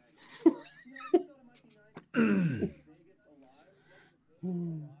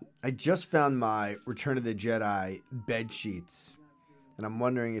 I just found my Return of the Jedi bed sheets, and I'm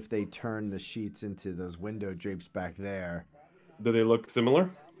wondering if they turn the sheets into those window drapes back there. Do they look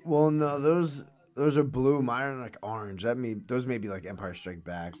similar? Well, no, those are blue. Mine are like orange. Those may be like Empire Strikes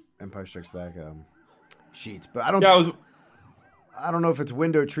Back sheets, but I don't. Yeah, I don't know if it's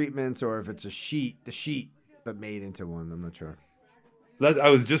window treatments or if it's the sheet, but made into one. I'm not sure.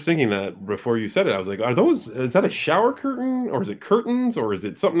 I was just thinking that before you said it. I was like, is that a shower curtain or is it curtains or is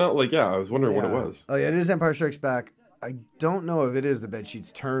it something else? Like, yeah, I was wondering what it was. Oh, yeah, it is Empire Strikes Back. I don't know if it is the bed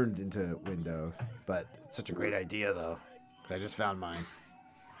sheets turned into window, but it's such a great idea, though, because I just found mine.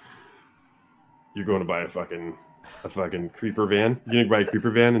 You're going to buy a fucking creeper van? You're going to buy a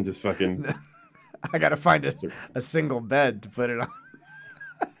creeper van and just fucking... I got to find a single bed to put it on.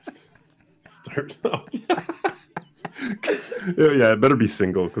 Start. Oh, yeah. Yeah, it better be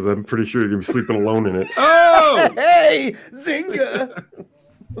single because I'm pretty sure you're gonna be sleeping alone in it. Oh, hey, Zinga!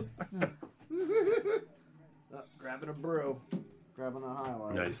 Grabbing a brew, grabbing a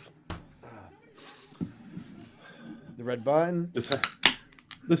highlight. Nice. The red button.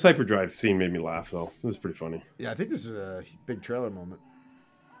 This hyperdrive scene made me laugh though. It was pretty funny. Yeah, I think this was a big trailer moment.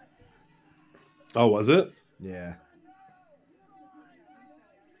 Oh, was it? Yeah.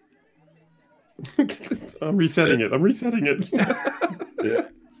 I'm resetting it. Yeah.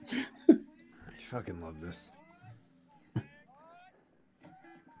 I fucking love this.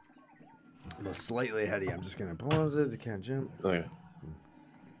 I'm slightly ahead of you. I'm just gonna pause it. I can't jump. Okay.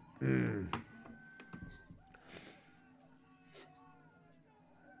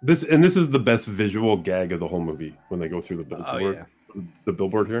 This is the best visual gag of the whole movie when they go through the billboard. Oh, yeah. The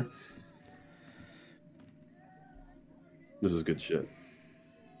billboard here. This is good shit.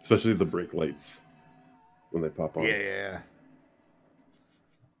 Especially the brake lights when they pop on. Yeah.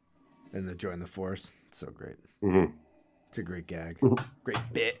 And the Join the Force. It's so great. Mm-hmm. It's a great gag. Great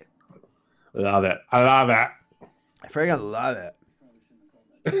bit. I love it. I freaking love it.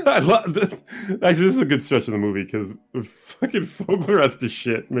 I love this. Actually, this is a good stretch of the movie because fucking Fogler has to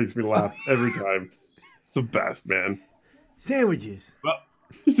shit makes me laugh every time. It's the best, man. Sandwiches. Well,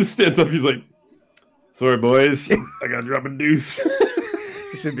 he just stands up. He's like, "Sorry, boys, I gotta drop a deuce."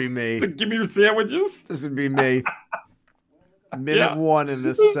 This would be me. Like, give me your sandwiches. This would be me. Minute one in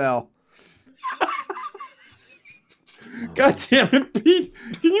this cell. God damn it, Pete.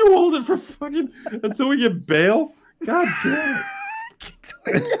 Can you hold it for fucking until we get bail? God damn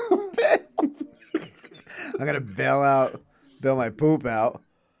it. I'm gonna bail my poop out.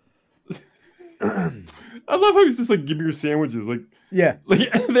 I love how he's just like, give me your sandwiches. Like, Yeah.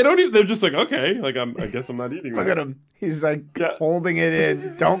 Like they don't even, they're just like, okay, like I guess I'm not eating. Look that. at him. He's like holding it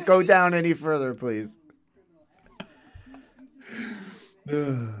in. Don't go down any further, please.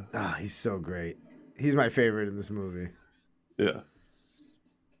 He's so great. He's my favorite in this movie. Yeah.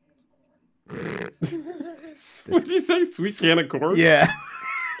 What did you say? Sweet can of corn? Yeah.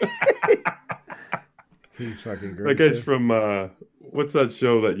 He's fucking great. That guy's from what's that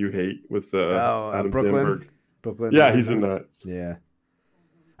show that you hate with Adam Brooklyn. Sandberg? Brooklyn. Yeah, he's in that. Yeah.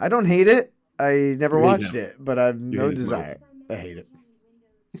 I don't hate it. I never You hate watched him. it, but I've no hate his desire. I hate it.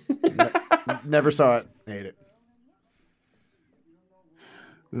 Never saw it. Hate it.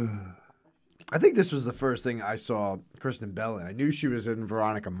 I think this was the first thing I saw Kristen Bell in. I knew she was in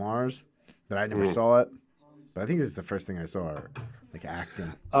Veronica Mars, but I never saw it. But I think this is the first thing I saw her like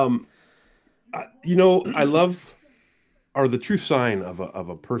acting. You know, I love, or the true sign of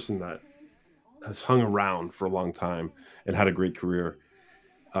a person that has hung around for a long time and had a great career,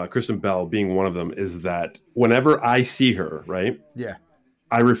 Kristen Bell being one of them, is that whenever I see her, right, Yeah.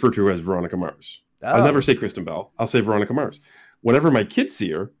 I refer to her as Veronica Mars. I'll never say Kristen Bell. I'll say Veronica Mars. Whenever my kids see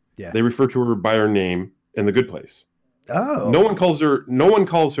her, they refer to her by her name in The Good Place. Oh. No one calls her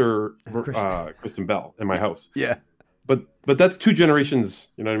Kristen Bell in my house. Yeah. But that's two generations,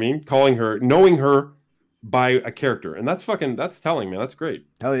 you know what I mean? Knowing her by a character. And that's telling, man. That's great.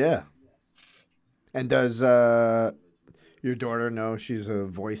 Hell yeah. And does your daughter know she's a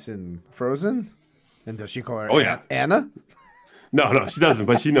voice in Frozen? And does she call her Anna? No, she doesn't,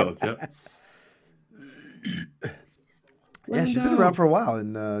 but she knows. Yeah. Yeah, she's been around for a while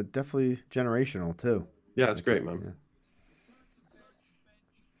and definitely generational too. Yeah, that's great, man. Yeah.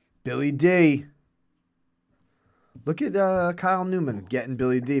 Billy D. Look at Kyle Newman getting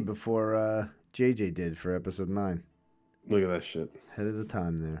Billy D before JJ did for episode 9. Look at that shit. Ahead of the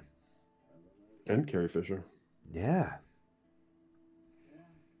time there. And Carrie Fisher. Yeah.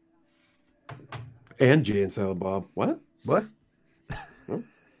 And Jay and Silent Bob. What? What?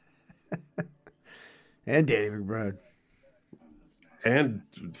 And Danny McBride. And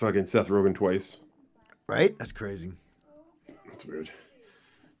fucking Seth Rogen twice. Right? That's crazy. That's weird.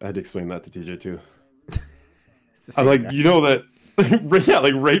 I had to explain that to TJ too. It's the I'm same like, guy. you know that, yeah,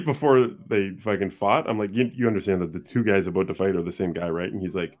 like right before they fucking fought, I'm like, you understand that the two guys about to fight are the same guy, right? And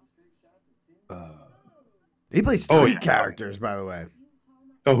he's like, He plays three characters, by the way.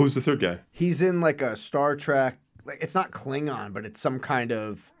 oh, who's the third guy? He's in like a Star Trek, like it's not Klingon, but it's some kind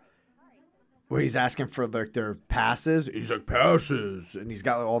of where he's asking for like their passes. He's like passes, and he's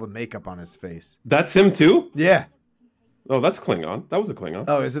got like, all the makeup on his face. That's him too? Yeah. Oh, that's Klingon. That was a Klingon.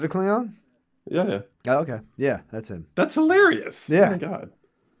 Oh, is it a Klingon? Yeah. Oh, okay. Yeah, that's him. That's hilarious. Yeah. Oh my God.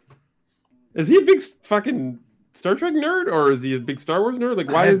 Is he a big fucking Star Trek nerd or is he a big Star Wars nerd? Like,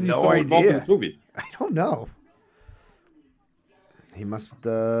 why is he so involved in this movie? I don't know. He must.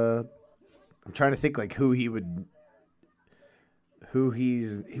 I'm trying to think like who we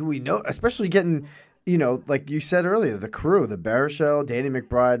know, especially getting, like you said earlier, the crew, the Baruchel, Danny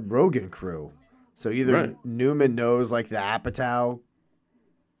McBride, Rogan crew. So either Newman knows like the Apatow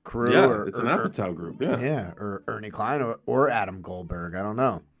crew, Yeah, it's an Apatow group. Yeah, or Ernie Klein or Adam Goldberg. I don't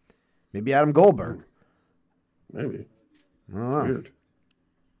know. Maybe Adam Goldberg. Maybe. I don't know. Weird.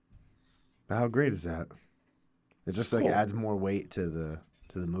 But how great is that? It just like adds more weight to the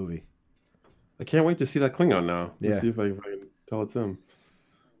movie. I can't wait to see that Klingon now. Yeah. Let's see if I can tell it's him.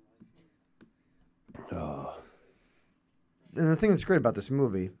 Oh. And the thing that's great about this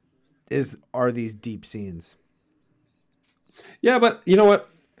movie are these deep scenes. Yeah, but you know what?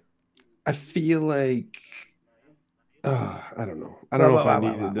 I feel like I don't know. I don't know if I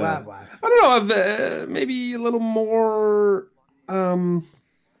needed. I don't know. Maybe a little more. I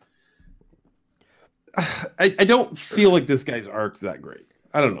don't feel like this guy's arc's that great.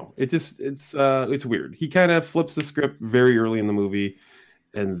 I don't know. It's weird. He kind of flips the script very early in the movie,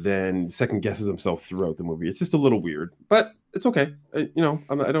 and then second guesses himself throughout the movie. It's just a little weird, but it's okay. I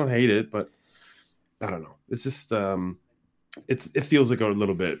don't hate it, but I don't know. It's just it feels like a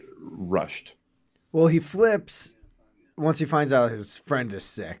little bit rushed. Well, he flips once he finds out his friend is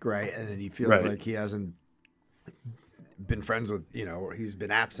sick, right? And then he feels like he hasn't been friends with, or he's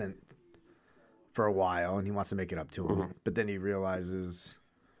been absent for a while, and he wants to make it up to him. Mm-hmm. But then he realizes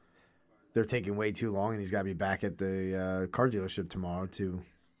they're taking way too long, and he's got to be back at the car dealership tomorrow too.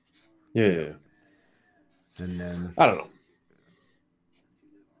 Yeah. And then I don't know.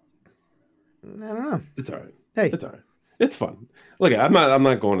 I don't know. It's all right. Hey, It's all right. It's fun. Look, I'm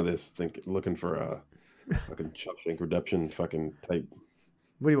not going to this looking for a fucking Shawshank Redemption fucking type.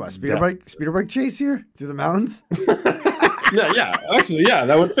 what do you want? Speeder bike chase here through the mountains? Yeah. Actually, yeah,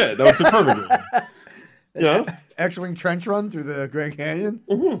 that would fit. That would fit perfectly. Yeah. X-wing trench run through the Grand Canyon.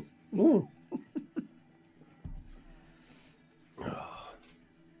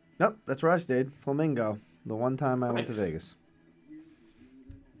 Nope, that's where I stayed. Flamingo. The one time I went to Vegas.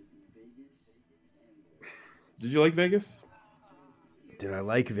 Did you like Vegas? Did I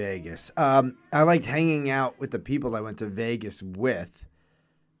like Vegas? I liked hanging out with the people I went to Vegas with,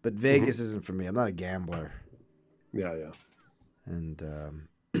 but Vegas isn't for me. I'm not a gambler, Yeah. and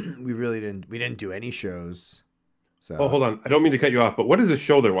we didn't do any shows. So, Oh, hold on. I don't mean to cut you off, but what is this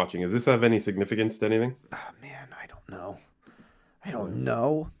show they're watching? Does this have any significance to anything? oh, man, I don't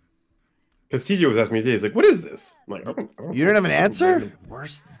know. Because TJ was asking me today, he's like, what is this? I'm like, I don't You didn't have an answer?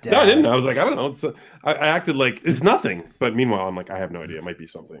 Worst dad. No, I didn't. I was like, I don't know. It's, I acted like it's nothing. But meanwhile, I'm like, I have no idea. It might be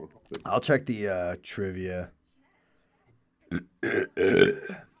something. I'll check the trivia.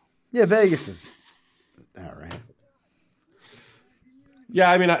 Yeah, Vegas is all right.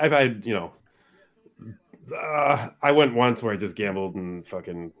 Yeah, I mean, I've had, I went once where I just gambled and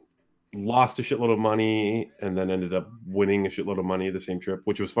fucking lost a shitload of money and then ended up winning a shitload of money the same trip,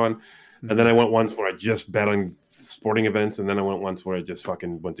 which was fun. And then I went once where I just bet on sporting events, and then I went once where I just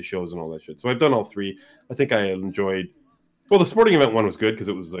fucking went to shows and all that shit. So I've done all three. I think I enjoyed. Well, the sporting event one was good because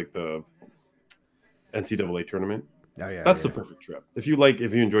it was like the NCAA tournament. Oh yeah, That's the perfect trip. If you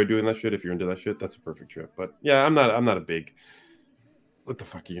enjoy doing that shit, if you're into that shit, that's a perfect trip. But yeah, I'm not a big. What the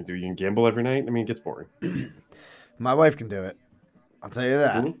fuck you can do? You can gamble every night. I mean, it gets boring. My wife can do it. I'll tell you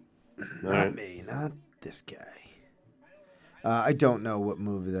that. Mm-hmm. Not me, not this guy. I don't know what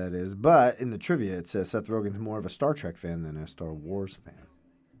movie that is, but in the trivia it says Seth Rogen's more of a Star Trek fan than a Star Wars fan.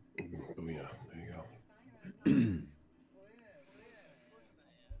 Oh yeah, there you go.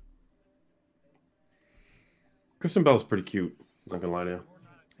 Kristen Bell's pretty cute. Not gonna lie to you.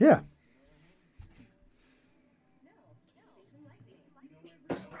 Yeah.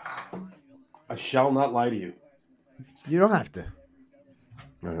 I shall not lie to you. You don't have to.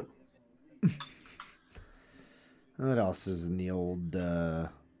 All right. What else is in the old... the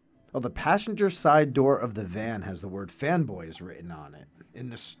passenger side door of the van has the word Fanboys written on it. In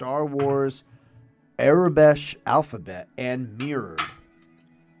the Star Wars Arabic alphabet and mirrored.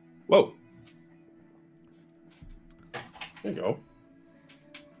 Whoa. There you go.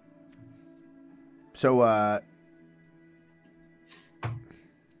 So,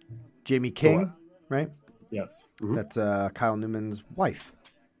 Jamie King, right? Yes. Mm-hmm. That's Kyle Newman's wife.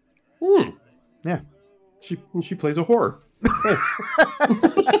 Yeah. She plays a whore.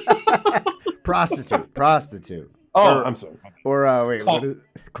 Prostitute. Oh, I'm sorry. Or wait, what is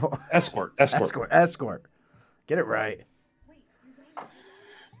Escort. Escort. Get it right.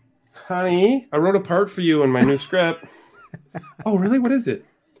 Honey, I wrote a part for you in my new script. Oh, really? What is it?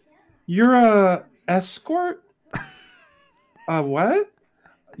 You're a escort? What?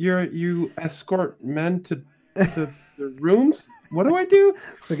 You escort men to the rooms? What do I do?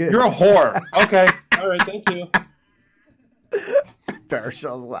 You're a whore. Okay. All right. Thank you.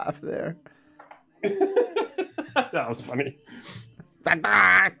 Parashaw's laugh there. That was funny.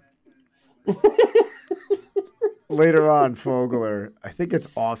 Later on, Fogler, I think it's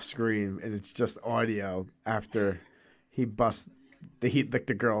off screen and it's just audio after he busts.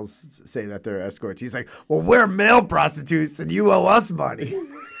 The girls say that they're escorts. He's like, well, we're male prostitutes and you owe us money.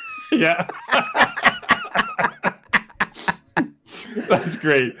 Yeah. That's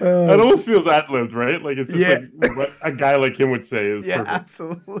great. That almost feels ad-libbed, right? Like it's just like what a guy like him would say is perfect.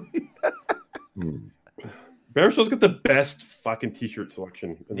 Absolutely. Barishaw's got the best fucking t-shirt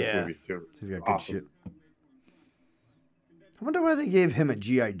selection in this movie too. He's got good shit. I wonder why they gave him a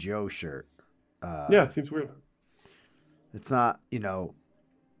G.I. Joe shirt. Yeah, it seems weird. It's not,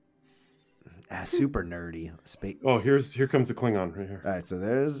 super nerdy. Oh, here comes the Klingon right here. All right, so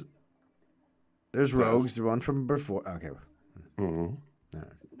there's Rogues, the one from before. Okay. Mm-hmm. Right.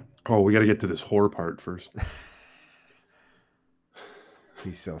 Oh, we got to get to this whore part first.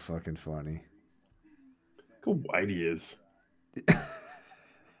 He's so fucking funny. Look how wide he is.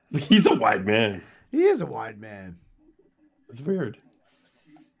 He's a wide man. He is a wide man. It's weird.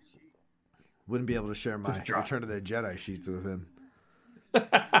 Wouldn't be able to share my Return of the Jedi sheets with him. Do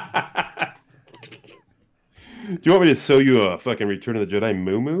you want me to sew you a fucking Return of the Jedi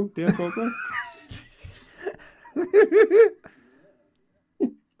moo-moo, Dan Fogler?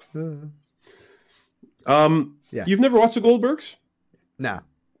 Yeah. You've never watched the Goldbergs? No.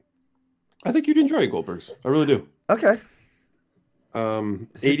 I think you'd enjoy Goldbergs. I really do. Okay.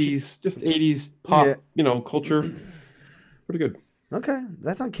 '80s, just 80s pop, culture. Pretty good. Okay,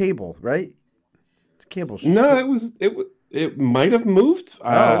 that's on cable, right? It's a cable show. No, it might have moved. Okay.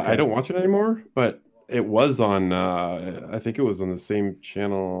 I don't watch it anymore, but it was on. I think it was on the same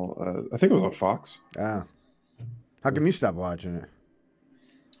channel. I think it was on Fox. Ah, how come you stopped watching it?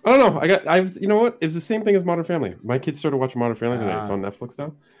 I don't know. You know what? It's the same thing as Modern Family. My kids started watching Modern Family today. It's on Netflix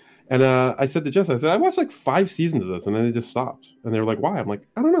now. And I said to Jess, I watched like 5 seasons of this, and then they just stopped. And they were like, "Why?" I'm like,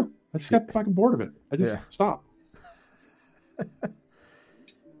 "I don't know. I just got fucking bored of it. I just stopped."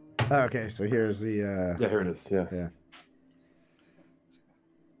 Okay, so here's the. Yeah, here it is. Yeah.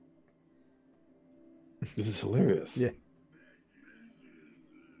 This is hilarious. Yeah.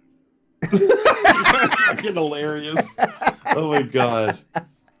 That's fucking hilarious. Oh my god.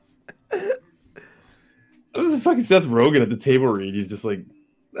 This is fucking Seth Rogen at the table read. He's just like,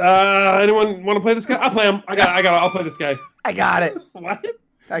 anyone want to play this guy? I'll play him. I'll play this guy. I got it. What?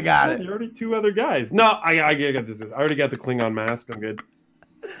 I got it. There are already 2 other guys. No, I got this. I already got the Klingon mask. I'm good.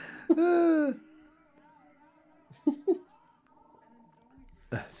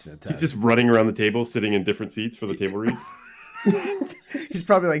 That's fantastic. He's just running around the table, sitting in different seats for the table read. He's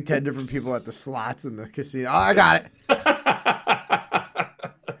probably like 10 different people at the slots in the casino. Oh, I got it.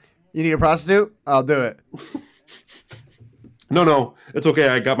 You need a prostitute? I'll do it. No, it's okay.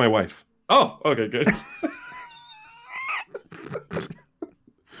 I got my wife. Oh, okay, good.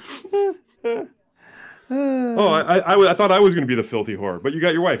 I thought I was going to be the filthy whore, but you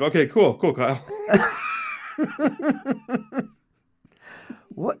got your wife. Okay, cool, Kyle.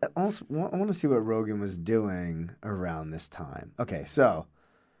 What else? I want to see what Rogan was doing around this time. Okay, so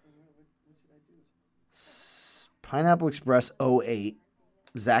Pineapple Express 08,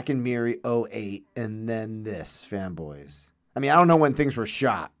 Zack and Miri 08, and then this Fanboys. I mean, I don't know when things were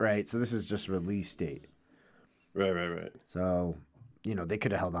shot, right? So this is just release date. Right. So, they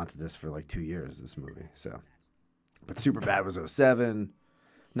could have held on to this for like 2 years, this movie. So, but Superbad was 07,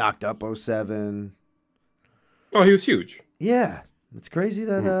 Knocked Up 07. Oh, he was huge. Yeah. It's crazy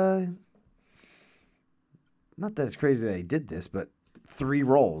that, not that it's crazy that he did this, but 3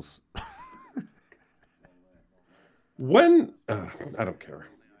 roles. When, I don't care.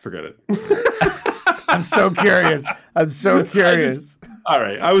 Forget it. I'm so curious. All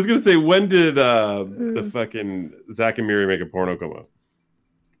right. I was going to say, when did the fucking Zack and Miri Make a Porno come out?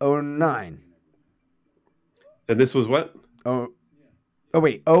 09. And this was what? Oh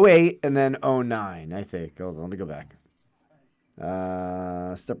wait, 08 and then 09, I think. Hold on, let me go back.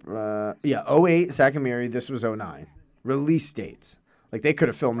 08, Zack and Miri. This was 09. Release dates. Like, they could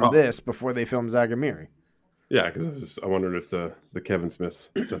have filmed this before they filmed Zack and Miri. Yeah, because I wondered if the Kevin Smith,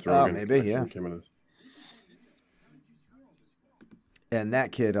 Seth Rogen maybe, yeah. came in this. And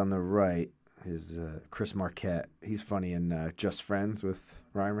that kid on the right is Chris Marquette. He's funny in Just Friends with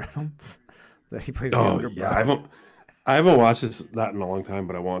Ryan Reynolds. He plays the younger brother. I haven't watched that in a long time,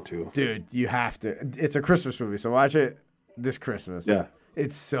 but I want to. Dude, you have to. It's a Christmas movie, so watch it this Christmas. Yeah.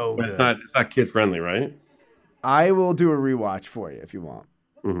 It's so good. It's not kid friendly, right? I will do a rewatch for you if you want.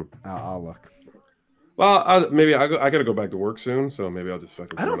 Mm-hmm. I'll look. Well, maybe I got to go back to work soon, so maybe I'll just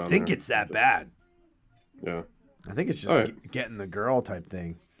fucking. I don't think it's that bad. Yeah. I think it's just getting the girl type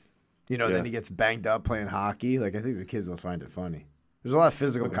thing. Then he gets banged up playing hockey. Like, I think the kids will find it funny. There's a lot of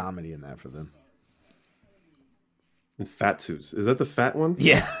physical comedy in that for them. And fat suits. Is that the fat one?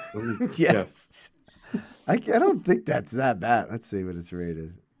 Yeah. Yes. I don't think that's that bad. Let's see what it's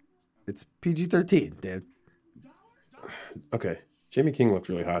rated. It's PG-13, dude. Okay. Jamie King looks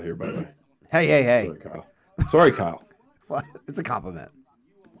really hot here, by the way. Hey. Sorry, Kyle. What? It's a compliment.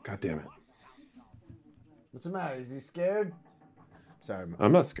 God damn it. What's the matter? Is he scared? Sorry.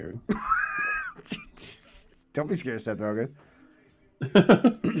 I'm not scared. Don't be scared, Seth Rogen.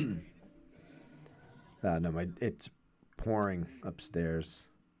 No, it's pouring upstairs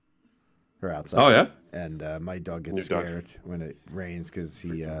or outside. Oh, yeah? And my dog gets scared when it rains because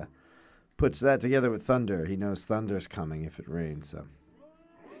he puts that together with thunder. He knows thunder's coming if it rains. So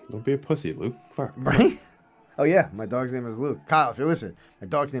don't be a pussy, Luke. Fuck. Right? Oh, yeah. My dog's name is Luke. Kyle, if you listen, my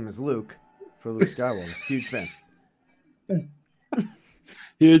dog's name is Luke for Luke Skywalker. Huge fan.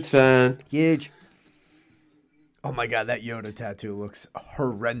 Huge fan. Huge. Oh my God, that Yoda tattoo looks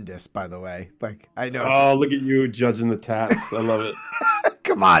horrendous, by the way. Like, I know. Oh, look at you judging the tats. I love it.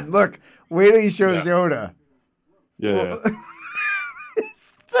 Come on, look. Wait till he shows Yoda. Yeah.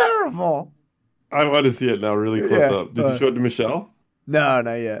 It's terrible. I want to see it now really close up. Did you show it to Michelle? No,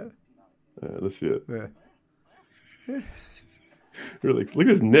 not yet. Let's see it. Yeah. Really, look at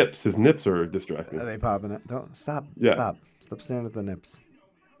his nips. His nips are distracting. Are they popping it? Don't stop. Yeah. Stop staring at the nips.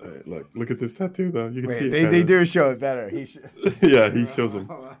 All right, look at this tattoo though. You can see Wait, it. they do show it better. He Yeah, he shows him.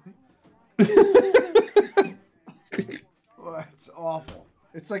 Oh, it's awful.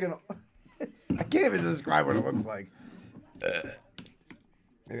 It's like I can't even describe what it looks like.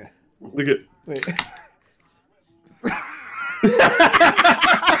 Okay. Look at. Wait.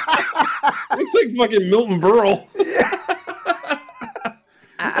 Looks like fucking Milton Berle.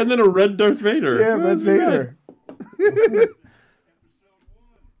 And then a red Darth Vader. Yeah, Red Vader.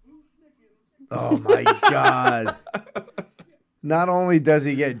 Oh my god. Not only does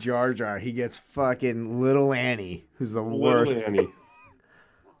he get Jar Jar, he gets fucking Little Annie, who's the worst. Little Annie.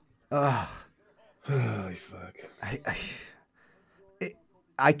 Ugh. Holy fuck.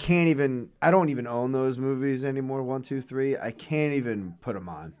 I can't even. I don't even own those movies anymore. 1, 2, 3. I can't even put them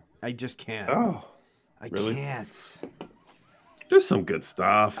on. I just can't. Oh, I really? can't. There's some good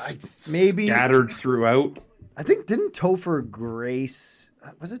stuff. Maybe scattered throughout. I think didn't Topher Grace?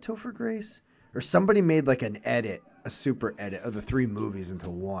 Was it Topher Grace or somebody made like an edit, a super edit of the 3 movies into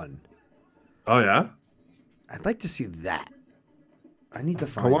one? Oh yeah. I'd like to see that. I need to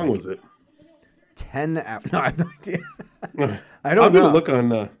find. How long was it? 10 hours. No, I have no idea. I don't I'm know. gonna look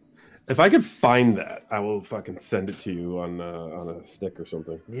on. If I could find that, I will fucking send it to you on a stick or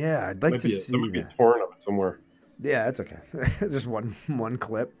something. Yeah, I'd like to see. There might be a torrent of it somewhere. Yeah, that's okay. Just one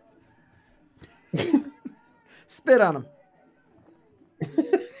clip. Spit on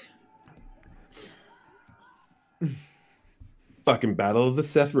him. Fucking Battle of the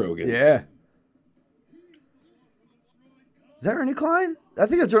Seth Rogans. Yeah. Is that Ernie Klein? I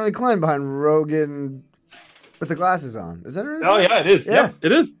think that's Ernie Klein behind Rogan with the glasses on. Is that Ernie Oh Klein? yeah, it is. Yeah,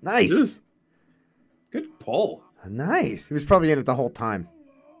 it is. Nice. It is. Good pull. Nice. He was probably in it the whole time.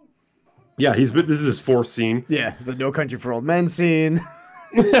 Yeah, this is his 4th scene. Yeah, the No Country for Old Men scene.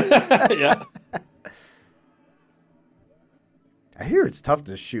 Yeah. I hear it's tough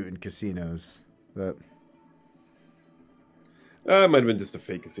to shoot in casinos, but It might have been just a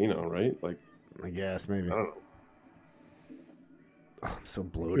fake casino, right? Like, I guess maybe. I don't know. Oh, I'm so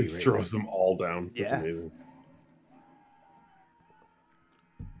bloated. He Right throws now. them all down. That's Yeah. amazing.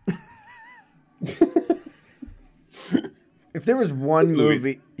 If there was one This movie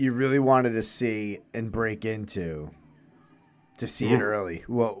movie- you really wanted to see and break into, to see it early,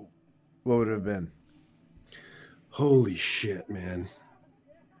 what would it have been? Holy shit, man.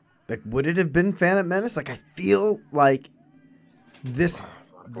 Like, would it have been Phantom Menace? Like, I feel like the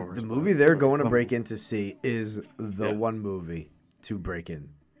movie they're going to break in to see is the one movie to break in.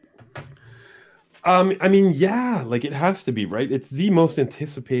 I mean, yeah, like it has to be, right? It's the most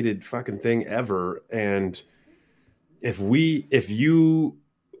anticipated fucking thing ever, and if you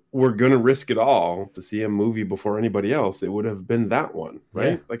were gonna risk it all to see a movie before anybody else, it would have been that one,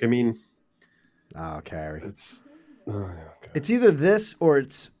 right? Yeah. Like, I mean, Oh, Carrie. it's okay. It's either this or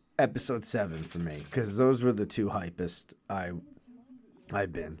it's episode 7 for me, because those were the 2 hypest I've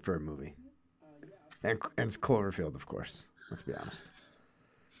been for a movie. And it's Cloverfield, of course. Let's be honest.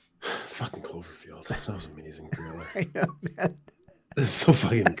 Fucking Cloverfield. That was an amazing trailer. I know, man. It's so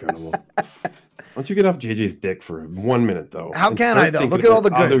fucking incredible. Why don't you get off JJ's dick for 1 minute, though? How and can start I, though? thinking Look at all the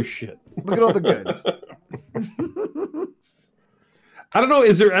about other goods. shit. Look at all the goods. I don't know.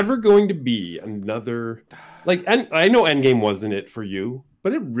 Is there ever going to be another? Like, and I know Endgame wasn't it for you,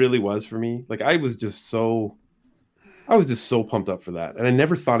 but it really was for me. Like, I was just so pumped up for that, and I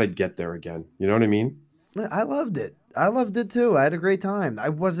never thought I'd get there again. You know what I mean? I loved it. I loved it, too. I had a great time. I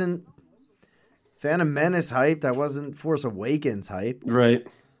wasn't Phantom Menace hyped. I wasn't Force Awakens hyped. Right.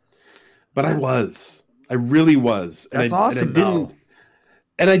 But I was. I really was. That's awesome, though.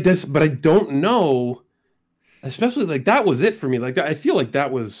 But I don't know. Especially like that was it for me. Like I feel like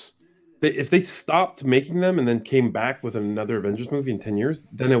that was if they stopped making them and then came back with another Avengers movie in 10 years,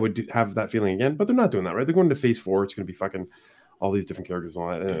 then I would have that feling again. But they're not doing that, right? They're going to Phase 4. It's going to be fucking all these different characters and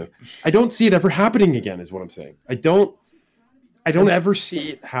all that. I don't see it ever happening again. Is what I'm saying. I don't ever see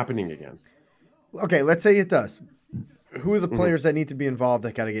it happening again. Okay, let's say it does. Who are the players that need to be involved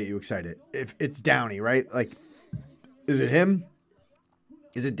that got to get you excited? If it's Downey, right? Like, is it him?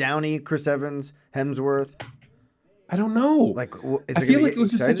 Is it Downey, Chris Evans, Hemsworth? I don't know. Like, is I it feel gonna like get it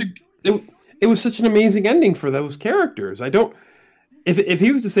was you just excited? it was such an amazing ending for those characters. I don't. If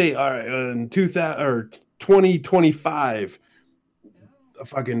he was to say, all right, in 2025,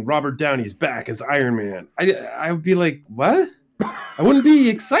 fucking Robert Downey's back as Iron Man, I would be like, what? I wouldn't be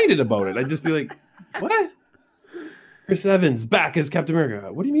excited about it. I'd just be like, what? Chris Evans back as Captain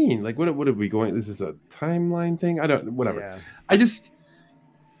America. What do you mean? Like, what are we going? This is a timeline thing? I don't. Whatever. Yeah. I just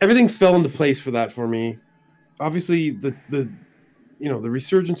everything fell into place for that for me. Obviously, the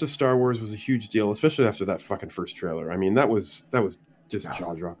resurgence of Star Wars was a huge deal, especially after that fucking first trailer. I mean, that was just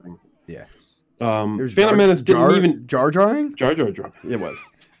jaw dropping. Yeah. Phantom Menace didn't even jar-jarring? Jar dropping. It was.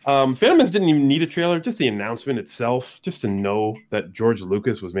 Phantom Menace didn't even need a trailer. Just the announcement itself, just to know that George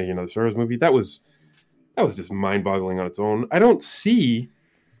Lucas was making another Star Wars movie. That was just mind-boggling on its own. I don't see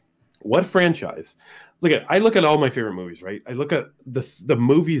what franchise. I look at all my favorite movies, right? I look at the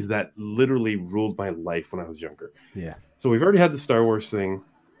movies that literally ruled my life when I was younger. Yeah. So we've already had the Star Wars thing.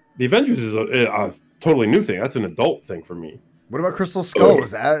 The Avengers is a totally new thing. That's an adult thing for me. What about Crystal Skull?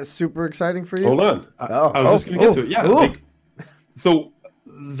 Was that super exciting for you? Hold on. I was just going to get to it. Yeah. So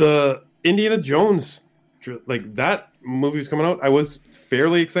the Indiana Jones, that movie's coming out. I was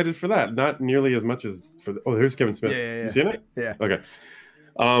fairly excited for that. Not nearly as much as for there's Kevin Smith. Yeah. You seen it? Yeah. Okay.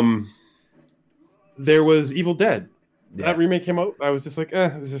 There was Evil Dead. Yeah. That remake came out. I was just like,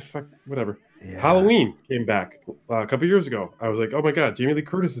 this is whatever. Yeah. Halloween came back a couple years ago. I was like, oh my God, Jamie Lee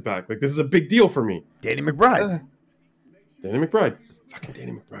Curtis is back. This is a big deal for me. Danny McBride. Fucking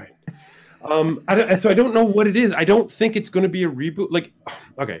Danny McBride. So I don't know what it is. I don't think it's going to be a reboot.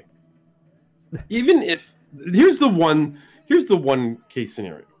 Okay. Even if here's the one case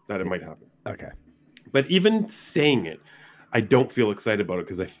scenario that it might happen. Okay. But even saying it, I don't feel excited about it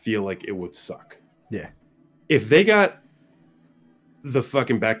because I feel like it would suck. Yeah. If they got the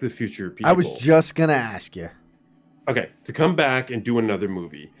fucking Back to the Future people, I was just gonna ask you. Okay, to come back and do another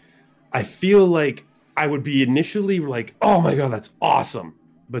movie, I feel like I would be initially like, oh my God, that's awesome.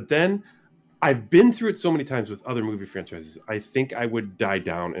 But then I've been through it so many times with other movie franchises. I think I would die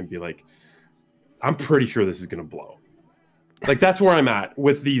down and be like, I'm pretty sure this is going to blow. That's where I'm at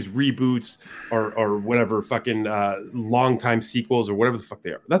with these reboots or whatever fucking long time sequels or whatever the fuck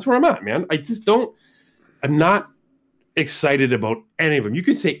they are. That's where I'm at, man. I'm not excited about any of them. You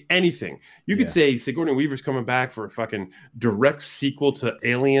could say anything. You could say Sigourney Weaver's coming back for a fucking direct sequel to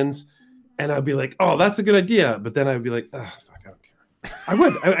Aliens. And I'd be like, oh, that's a good idea. But then I'd be like, oh, fuck, I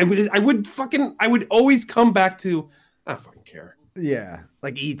don't care. I would always come back to, I don't fucking care. Yeah.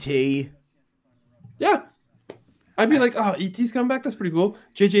 Like E.T. Yeah. I'd be like, oh, E.T.'s coming back. That's pretty cool.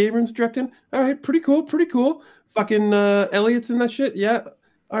 J.J. Abrams directing. All right. Pretty cool. Fucking Elliot's in that shit. Yeah.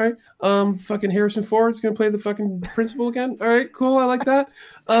 All right. Fucking Harrison Ford's going to play the fucking principal again. All right. Cool. I like that.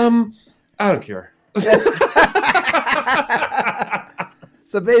 I don't care.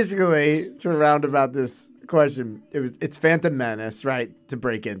 So basically, to round about this question, it's Phantom Menace, right? To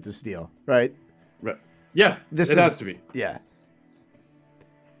break into steal, right? Right. Yeah. It has to be. Yeah.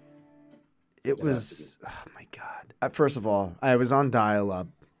 It was. Oh my God! First of all, I was on dial-up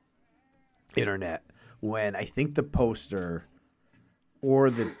internet when I think the poster or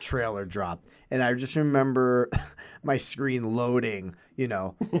the trailer dropped, and I just remember my screen loading,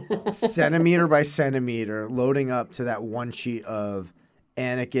 centimeter by centimeter, loading up to that one sheet of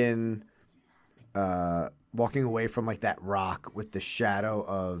Anakin walking away from that rock with the shadow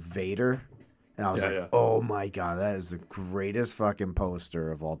of Vader. And I was oh my God, that is the greatest fucking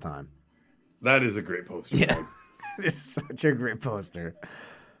poster of all time. That is a great poster. Yeah. It's such a great poster.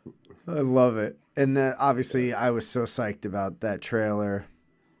 I love it. And then obviously I was so psyched about that trailer.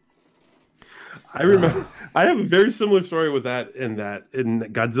 I remember I have a very similar story with that in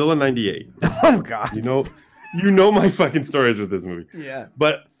Godzilla 98. Oh God. You know my fucking stories with this movie. Yeah.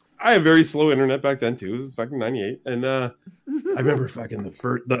 But I had very slow internet back then too. It was fucking 98. And I remember fucking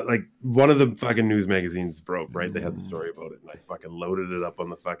one of the fucking news magazines broke, right? They had the story about it. And I fucking loaded it up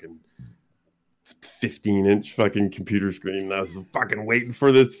on the fucking 15-inch fucking computer screen. And I was fucking waiting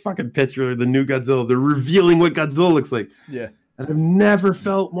for this fucking picture of the new Godzilla. They're revealing what Godzilla looks like. Yeah. And I've never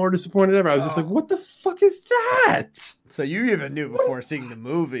felt more disappointed ever. I was just like, what the fuck is that? So you even knew before seeing the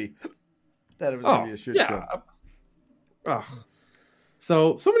movie that it was going to be a shit show.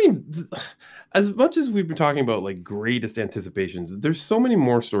 So many, as much as we've been talking about greatest anticipations, there's so many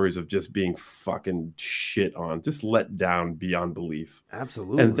more stories of just being fucking shit on, just let down beyond belief.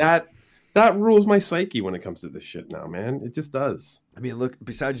 Absolutely. And that rules my psyche when it comes to this shit now, man. It just does. I mean, look,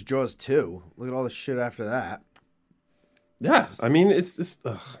 besides Jaws 2, look at all the shit after that. Yeah. I mean, it's just,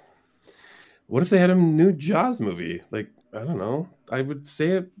 what if they had a new Jaws movie? I don't know. I would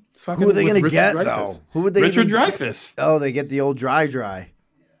say it fucking. Who are they going to get, Dreyfuss. though? Who would they Richard Dreyfuss. Oh, they get the old dry. Dry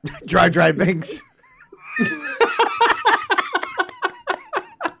Binks.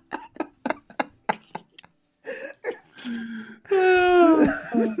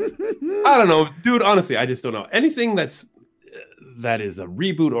 I don't know, dude. Honestly, I just don't know. Anything that is a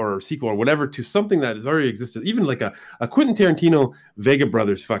reboot or a sequel or whatever to something that has already existed, even like a Quentin Tarantino Vega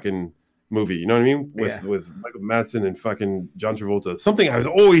Brothers fucking movie. You know what I mean? With Michael Madsen and fucking John Travolta. Something I was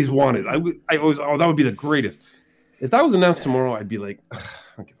always wanted. I always that would be the greatest. If that was announced tomorrow, I'd be like, I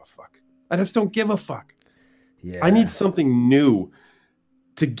don't give a fuck. I just don't give a fuck. Yeah. I need something new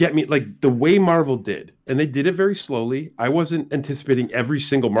to get me, like the way Marvel did, and they did it very slowly. I wasn't anticipating every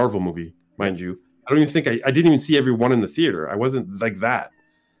single Marvel movie, mind you. I don't even think I didn't even see every one in the theater. I wasn't like that.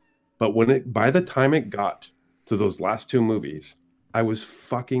 But by the time it got to those last two movies, I was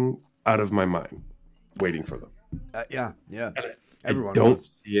fucking out of my mind waiting for them. Yeah. I don't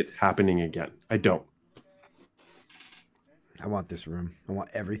see it happening again. I don't. I want this room. I want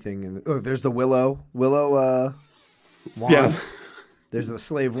everything. There's the Willow wand. Yeah. There's the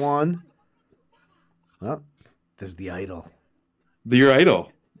Slave One. Well, there's the Idol. Your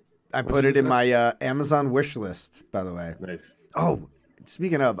Idol. I put it in my Amazon wish list, by the way. Nice. Oh,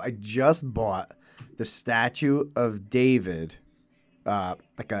 speaking of, I just bought the statue of David,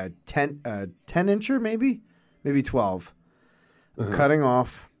 like a 10-incher, maybe 12. I'm cutting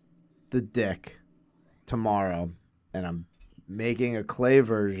off the dick tomorrow, and I'm making a clay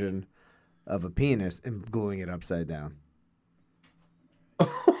version of a penis and gluing it upside down.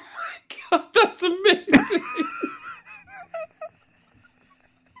 Oh my god, that's amazing!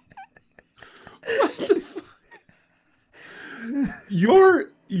 What the fuck? You're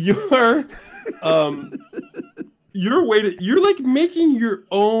like making your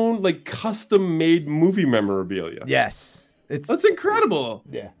own like custom made movie memorabilia. Yes, that's incredible.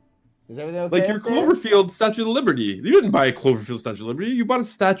 Yeah. Is everything okay? Like your Cloverfield Statue of Liberty. You didn't buy a Cloverfield Statue of Liberty. You bought a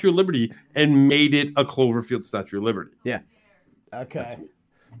Statue of Liberty and made it a Cloverfield Statue of Liberty. Yeah. Okay.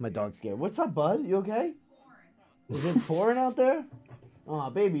 My dog's scared. What's up, bud? You okay? Is it pouring out there? Oh,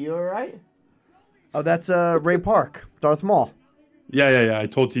 baby, you all right? Oh, that's Ray Park, Darth Maul. Yeah. I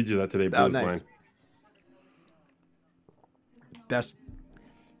told TJ that today. Oh, nice. Mine. Best.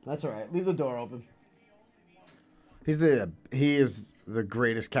 That's all right. Leave the door open. He is the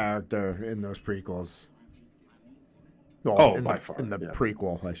greatest character in those prequels. Well, by far. In the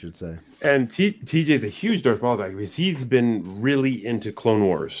prequel, I should say. And TJ's a huge Darth Maul guy because he's been really into Clone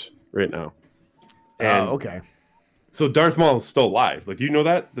Wars right now. And okay. So Darth Maul is still alive. Like, do you know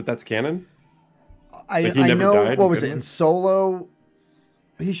that's canon? I know. What was it in Solo?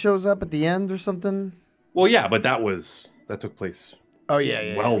 He shows up at the end or something. Well, yeah, but that took place. Oh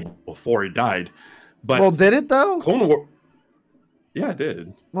yeah. Well before he died. But well, did it though? Clone War. Yeah, it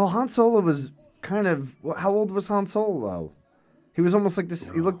did. Well, Han Solo was kind of. How old was Han Solo? He was almost like this.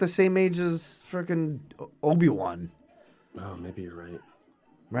 He looked the same age as freaking Obi-Wan. Oh, maybe you're right.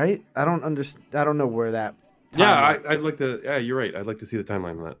 Right? I don't understand. I don't know where that. Yeah, I'd like to. Yeah, you're right. I'd like to see the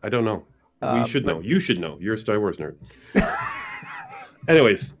timeline on that. I don't know. We should know. You should know. You're a Star Wars nerd.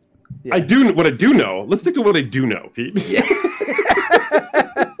 Anyways, yeah. What I do know. Let's stick to what I do know, Pete. Yeah.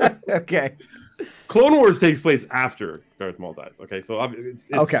 Okay. Clone Wars takes place after Darth Maul dies. Okay, so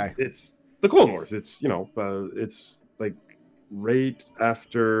it's the Clone Wars. It's it's like right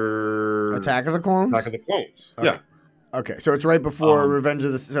after Attack of the Clones. Attack of the Clones. Okay. Yeah. Okay, so it's right before Revenge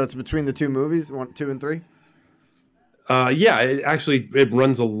of the. So it's between the two movies, 1, 2, and 3. Yeah, it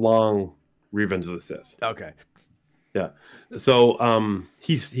runs along Revenge of the Sith. Okay. Yeah. So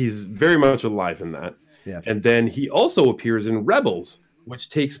he's very much alive in that. Yeah. And then he also appears in Rebels, which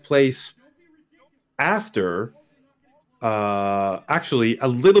takes place after actually a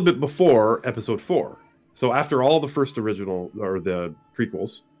little bit before episode 4. So after all the first original or the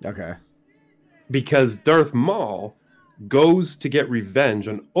prequels. Okay. Because Darth Maul goes to get revenge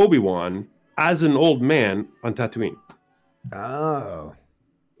on Obi-Wan as an old man on Tatooine. Oh.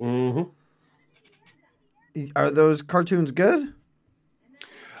 Mm-hmm. Are those cartoons good?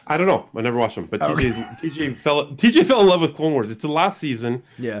 I don't know. I never watched them, but TJ fell in love with Clone Wars. It's the last season.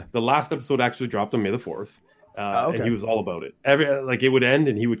 Yeah. The last episode actually dropped on May the 4th. And he was all about it. It would end,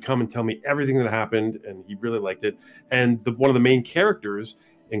 and he would come and tell me everything that happened, and he really liked it. And one of the main characters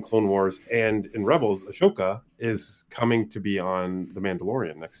in Clone Wars and in Rebels, Ahsoka, is coming to be on The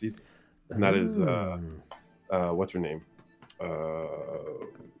Mandalorian next season, and that is what's her name? God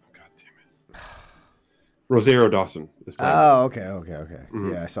damn it, Rosario Dawson. Okay.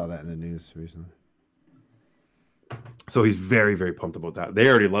 Mm-hmm. Yeah, I saw that in the news recently. So he's very, very pumped about that. They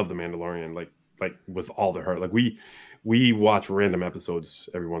already love The Mandalorian, like with all their heart. Like we watch random episodes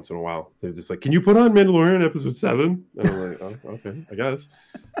every once in a while. They're just like, "Can you put on Mandalorian episode 7?" And I'm like, "Oh, okay, I guess."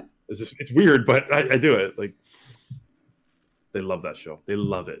 It's weird, but I do it. Like, they love that show. They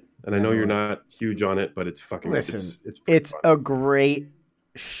love it, and I know you're not huge on it, but it's fucking. Listen, it's a great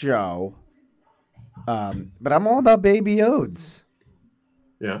show. But I'm all about Baby Yodes.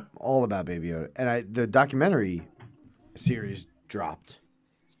 Yeah, all about Baby Yoda, and the documentary series dropped.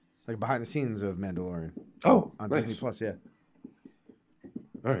 Like behind the scenes of Mandalorian. Oh, on nice. Disney Plus, yeah.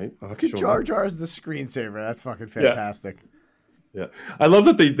 All right. I'll have to show Jar Jar's the screensaver. That's fucking fantastic. Yeah. I love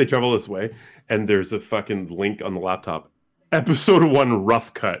that they travel this way and there's a fucking link on the laptop Episode 1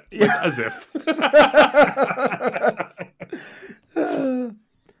 rough cut. Like, as if.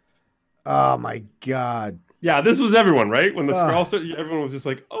 Oh my god. Yeah, this was everyone, right? When the scroll started, everyone was just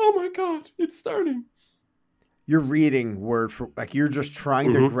like, "Oh my god, it's starting." You're reading word for like you're just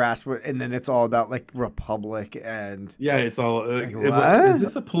trying to grasp it, and then it's all about like Republic and it's all. what? Is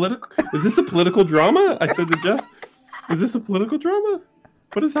this a political drama? I said to Jess, "Is this a political drama?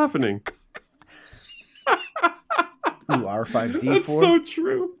 What is happening?" Ooh, R5D4. That's so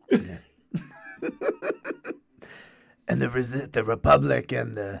true. And there was the Republic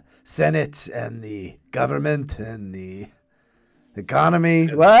and the Senate and the government and the economy.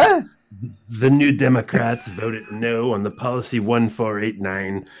 What? The New Democrats voted no on the policy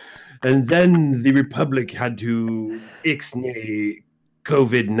 1489, and then the Republic had to ixnay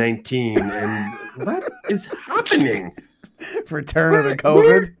COVID-19. And what is happening? Return of the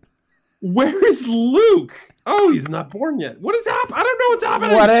COVID. Where is Luke? Oh, he's not born yet. What is happening? I don't know what's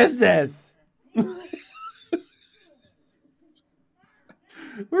happening. What is this?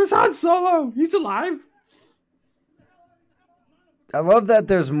 Where's Han Solo? He's alive. I love that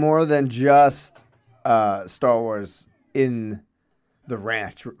there's more than just Star Wars in the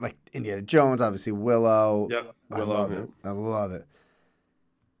ranch. Like Indiana Jones, obviously Willow. Yep, Willow. I love it.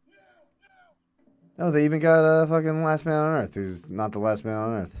 Oh, they even got a fucking Last Man on Earth, who's not the last man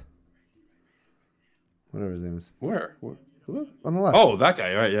on Earth. Whatever his name is. Where? Who? On the left. Oh, that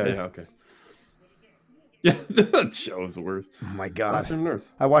guy. All right, yeah, okay. Yeah, that show is worse. Oh my god. Last Man on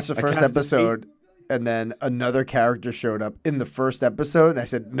Earth. I watched the first episode, and then another character showed up in the first episode, and I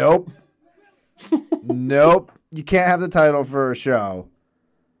said, nope. Nope. You can't have the title for a show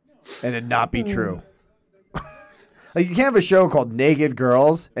and it not be true. Like, you can't have a show called Naked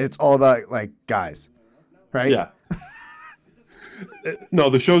Girls, and it's all about, like, guys. Right? Yeah. No,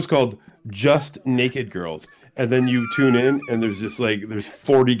 the show's called Just Naked Girls. And then you tune in, and there's just like, there's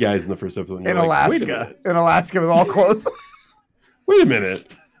 40 guys in the first episode. In Alaska. In Alaska with all clothes. Wait a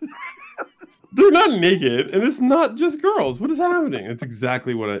minute. They're not naked, and it's not just girls. What is happening? It's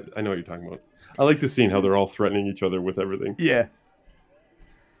exactly what I know what you're talking about. I like the scene how they're all threatening each other with everything. Yeah.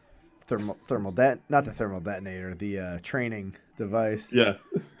 Not the thermal detonator, the training device. Yeah.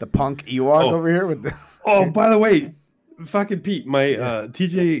 The punk Ewok over here with the... Oh, by the way, fucking Pete, my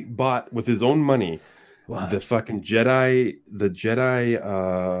TJ bought with his own money the fucking Jedi,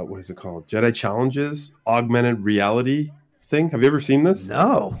 what is it called? Jedi Challenges augmented reality thing. Have you ever seen this?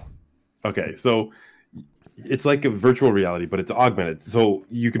 No. Okay, so it's like a virtual reality, but it's augmented. So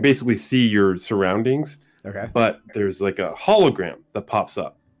you can basically see your surroundings. Okay. But there's like a hologram that pops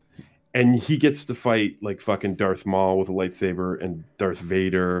up. And he gets to fight like fucking Darth Maul with a lightsaber and Darth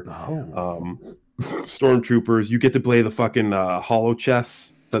Vader. Stormtroopers. You get to play the fucking holo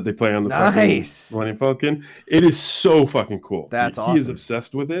chess that they play on the fucking Millennium Falcon. It is so fucking cool. That's awesome. He is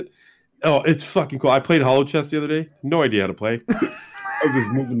obsessed with it. Oh, it's fucking cool. I played holo chess the other day. No idea how to play. I was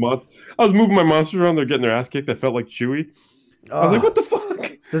just moving my monsters around. They're getting their ass kicked. I felt like Chewie. I was like, what the fuck?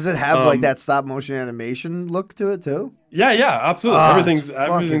 Does it have like that stop motion animation look to it too? Yeah, absolutely. Everything's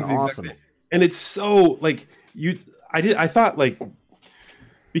awesome. Exactly. And it's so like I thought like,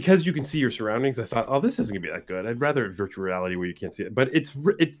 because you can see your surroundings, I thought, oh, this isn't gonna be that good. I'd rather virtual reality where you can't see it. But it's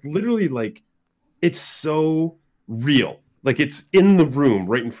literally like, it's so real. Like it's in the room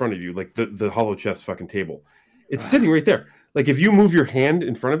right in front of you, like the holo chess fucking table. It's sitting right there. Like if you move your hand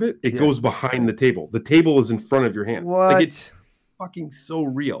in front of it, it goes behind the table. The table is in front of your hand. What? Like it's fucking so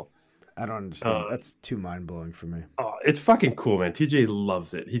real. I don't understand. That's too mind blowing for me. Oh, it's fucking cool, man. TJ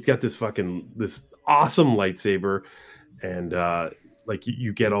loves it. He's got this awesome lightsaber, and like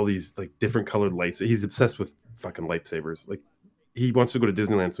you get all these like different colored lightsabers. He's obsessed with fucking lightsabers. Like he wants to go to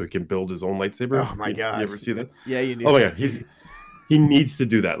Disneyland so he can build his own lightsaber. Oh my god! You ever see that? Yeah, you need. Oh my god, he needs to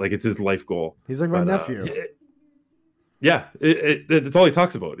do that. Like it's his life goal. He's like my nephew. Yeah, it's all he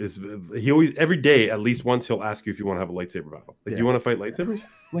talks about. Is he always every day at least once he'll ask you if you want to have a lightsaber battle. Like, do you want to fight lightsabers? I'm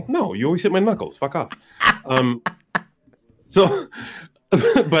like, no, you always hit my knuckles. Fuck off. So,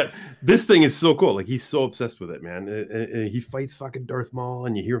 but this thing is so cool. Like he's so obsessed with it, man. And he fights fucking Darth Maul,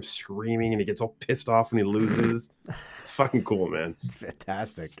 and you hear him screaming, and he gets all pissed off when he loses. It's fucking cool, man. It's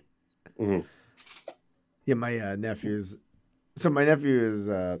fantastic. Mm-hmm. Yeah, my nephew's. So my nephew is.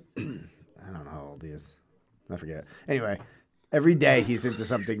 I don't know how old he is. I forget. Anyway, every day he's into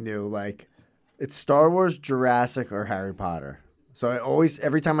something new. Like it's Star Wars, Jurassic, or Harry Potter. So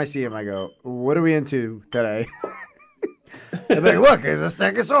every time I see him, I go, "What are we into today?" I'd be like, "Look, it's a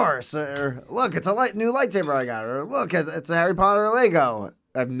Stegosaurus," or "Look, it's a new lightsaber I got," or "Look, it's a Harry Potter Lego."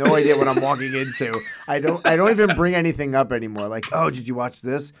 I have no idea what I'm walking into. I don't even bring anything up anymore. Like, "Oh, did you watch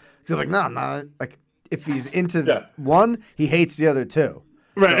this?" Because I'm like, "No, I'm not." Like, if he's into Yeah. one, he hates the other two.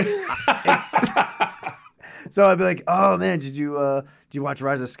 Right. So I'd be like, "Oh man, did you watch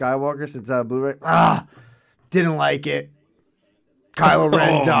Rise of Skywalker since Blu-ray? Didn't like it. Kylo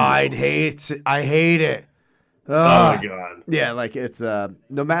Ren died. Hates it. I hate it. Oh my god. Yeah, like it's no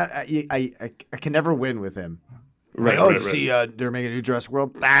matter. I can never win with him. Right. Like, right. see, they're making a new Jurassic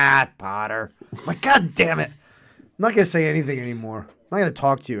World. Potter. I'm like, God damn it! I'm not gonna say anything anymore. I'm not gonna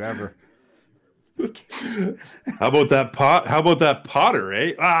talk to you ever. How about that Potter,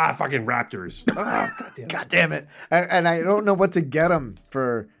 eh? Fucking Raptors. God damn it! And I don't know what to get him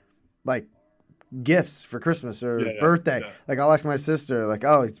for, like, gifts for Christmas or birthday. Yeah. Like, I'll ask my sister, like,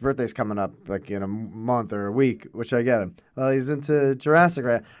 oh, his birthday's coming up, like, in a month or a week. What should I get him? Well, he's into Jurassic,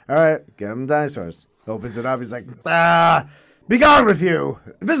 right? All right, get him dinosaurs. Opens it up. He's like, be gone with you.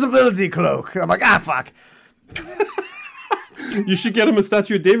 Invisibility cloak. I'm like, fuck. You should get him a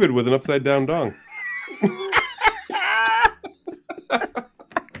statue of David with an upside down dong.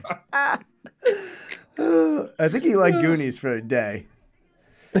 I think he liked Goonies for a day.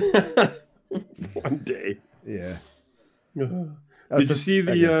 One day. Yeah. Did you see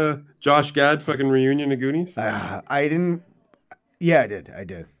the Josh Gad fucking reunion of Goonies? I didn't. Yeah, I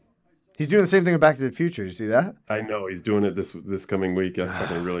did. He's doing the same thing with Back to the Future. You see that? I know he's doing it this coming week. I'm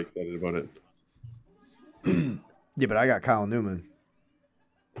fucking really excited about it. Yeah, but I got Kyle Newman.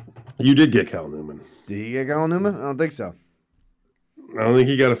 You did get Cal Newman. Did he get Kyle Newman? I don't think so. I don't think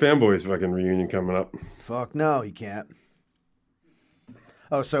he got a Fanboys fucking reunion coming up. Fuck no, he can't.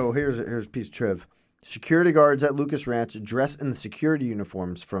 Oh, so here's a piece of triv. Security guards at Lucas Ranch dress in the security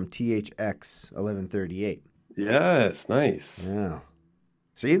uniforms from THX 1138. Yes, nice. Yeah.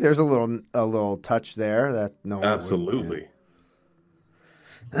 See, there's a little touch there that no one Absolutely.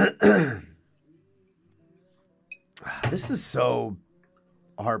 This is so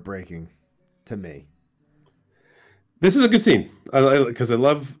heartbreaking to me. This is a good scene. Because I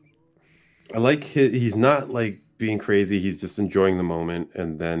like he's not like being crazy. He's just enjoying the moment.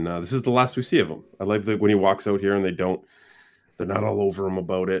 And then this is the last we see of him. I like when he walks out here and they're not all over him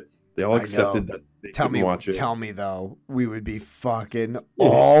about it. They all accepted that they couldn't watch it. Tell me though, we would be fucking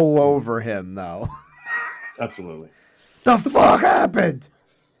all over him though. Absolutely. The fuck happened?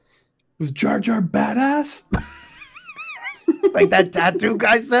 Was Jar Jar badass? Like that tattoo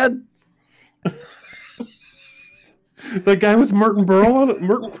guy said? The guy with Merton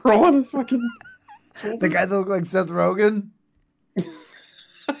Pearl on his fucking shoulder? The guy that looked like Seth Rogen?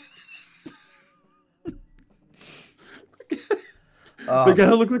 The guy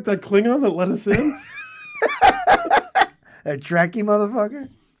that looked like that Klingon that let us in? A Trekkie motherfucker?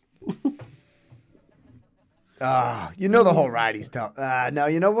 You know the whole ride he's telling. No,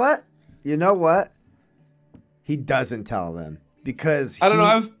 you know what? He doesn't tell them because I don't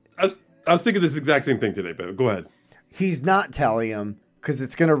know. I was thinking this exact same thing today, but go ahead. He's not telling them because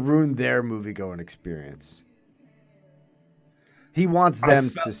it's going to ruin their movie-going experience. He wants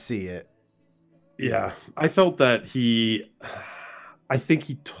them to see it. Yeah, I felt that I think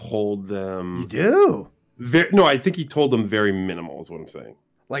he told them. You do? No, I think he told them very minimal is what I'm saying.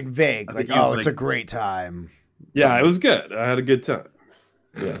 Like vague. Like, it's a great time. Yeah, it was good. I had a good time.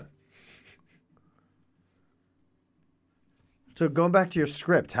 Yeah. So going back to your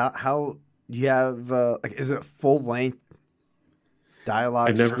script, how you have is it a full-length dialogue?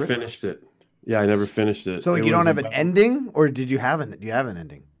 I never finished it. Yeah, I never finished it. So like you don't have an ending, or did you have an? Do you have an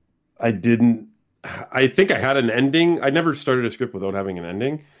ending? I didn't. I think I had an ending. I never started a script without having an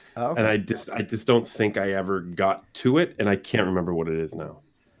ending, okay. And I just don't think I ever got to it, and I can't remember what it is now.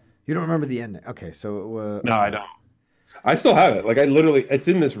 You don't remember the ending? Okay, so no, I don't. I still have it. Like it's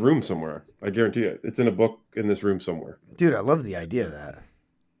in this room somewhere. I guarantee it. It's in a book in this room somewhere. Dude, I love the idea of that.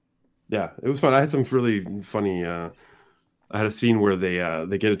 Yeah, it was fun. I had some really funny. I had a scene where they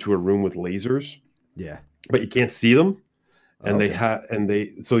get into a room with lasers. Yeah, but you can't see them, and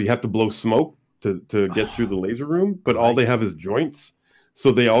so you have to blow smoke to get through the laser room. But all they have is joints,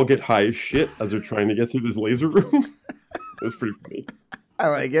 so they all get high as shit as they're trying to get through this laser room. It was pretty funny. I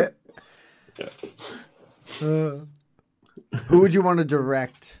like it. Yeah. Who would you want to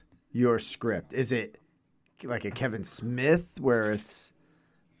direct your script? Is it like a Kevin Smith where it's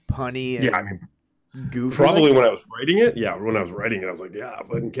punny and goofy? Probably when I was writing it. Yeah, when I was writing it, I was like,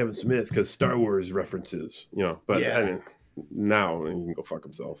 fucking Kevin Smith because Star Wars references, But I mean, now he can go fuck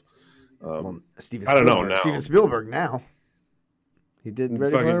himself. I don't know now. Steven Spielberg now. He did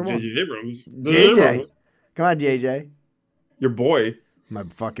Ready Player One. J.J. Abrams. JJ. Come on, JJ. Your boy. My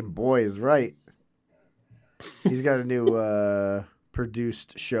fucking boy is right. He's got a new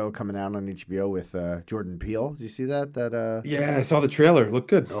produced show coming out on HBO with Jordan Peele. Did you see that? Yeah, I saw the trailer. Looked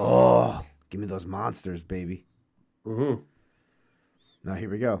good. Oh, Give me those monsters, baby. Mm-hmm. Now here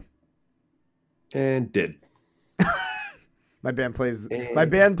we go. And did. My band plays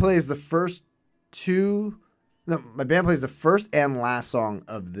the first two. No, my band plays the first and last song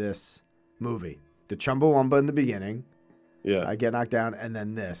of this movie. The Chumbawamba in the beginning. Yeah. I Get Knocked Down, and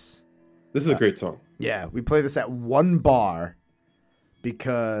then this. This is a great song. Yeah, we play this at one bar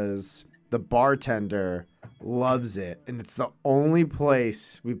because the bartender loves it, and it's the only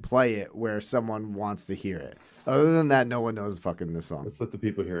place we play it where someone wants to hear it. Other than that, no one knows fucking this song. Let's let the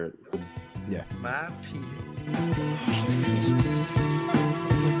people hear it. Yeah. My penis.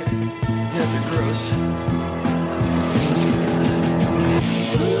 Yeah, they're gross.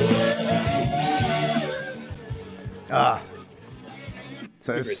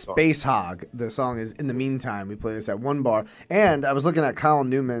 So it's Space Hog. The song is In the Meantime. We play this at one bar. And I was looking at Kyle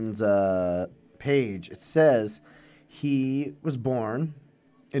Newman's page. It says he was born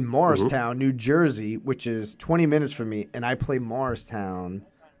in Morristown, New Jersey, which is 20 minutes from me. And I play Morristown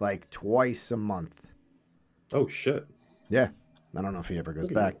like twice a month. Oh, shit. Yeah. I don't know if he ever goes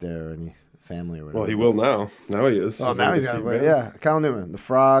back there or any family or whatever. Well, he will now. Now he is. Well, now he's got to play. Yeah. Kyle Newman. The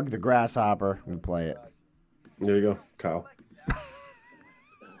Frog, the Grasshopper. We play it. There you go, Kyle.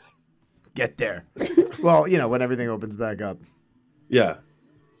 Get there. Well, you know, when everything opens back up. Yeah.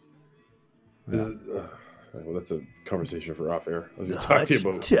 Well, that's a conversation for off air. I was going to talk to you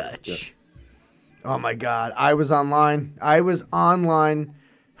about touch. Yeah. Oh my God. I was online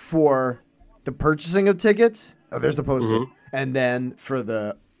for the purchasing of tickets. Oh, there's the poster. Mm-hmm. And then for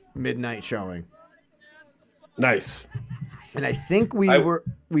the midnight showing. Nice. And I think we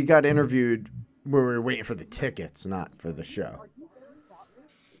got interviewed where we were waiting for the tickets, not for the show.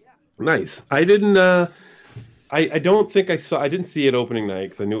 Nice. I didn't. I don't think I didn't see it opening night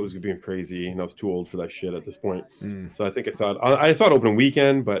because I knew it was being crazy, and I was too old for that shit at this point. So I think I saw it. I saw it opening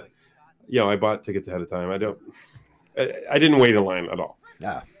weekend, but I bought tickets ahead of time. I didn't wait in line at all.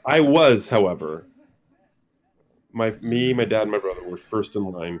 Yeah. I was, however, my dad, and my brother were first in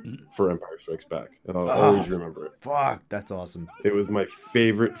line for Empire Strikes Back, and I'll always remember it. Fuck, that's awesome. It was my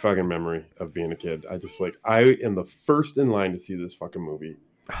favorite fucking memory of being a kid. I am the first in line to see this fucking movie.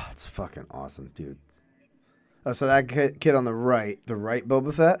 Oh, it's fucking awesome, dude. Oh, so that kid on the right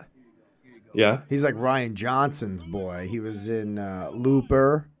Boba Fett? Yeah. He's like Ryan Johnson's boy. He was in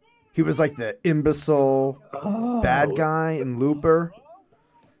Looper. He was like the imbecile bad guy in Looper.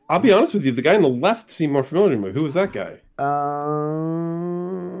 I'll be honest with you. The guy on the left seemed more familiar to me. Who was that guy?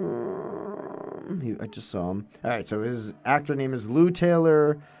 I just saw him. All right, so his actor name is Lou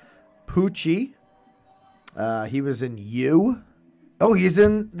Taylor Pucci. He was in You. Oh, he's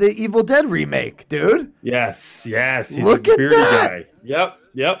in the Evil Dead remake, dude. Yes. He's Look a at bearded that. guy.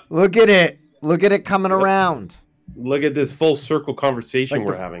 Yep. Look at it coming around. Look at this full circle conversation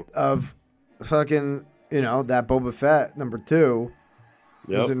we're having. Of fucking, that Boba Fett, number 2.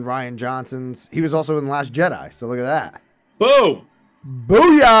 Yep. Was in Ryan Johnson's. He was also in Last Jedi, so look at that. Boom.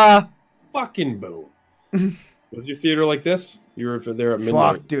 Booyah. Fucking boom. Was your theater like this? You were there at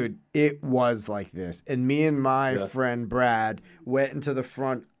midnight? Fuck, dude. It was like this. And me and my friend Brad went into the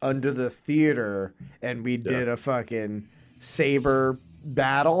front under the theater, and we did a fucking saber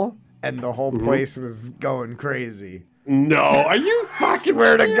battle, and the whole place was going crazy. No, are you fucking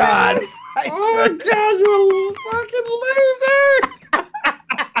swear to God. I swear to God, you fucking loser!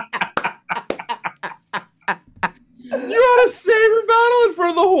 You had a saber battle in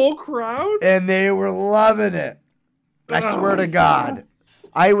front of the whole crowd? And they were loving it. I swear to God.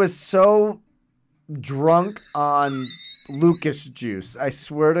 I was so drunk on Lucas juice. I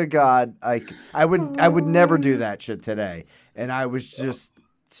swear to God, I would never do that shit today. And I was just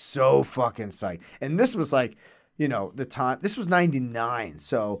so fucking psyched. And this was like, the time. This was 99.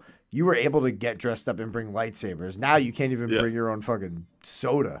 So you were able to get dressed up and bring lightsabers. Now you can't even bring your own fucking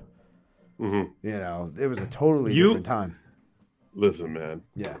soda. Mm-hmm. It was a totally different time. Listen, man.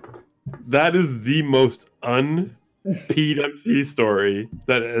 Yeah. That is the most un-PMT story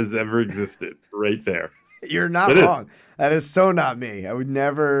that has ever existed right there. You're not wrong. That is so not me. I would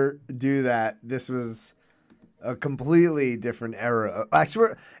never do that. This was a completely different era. I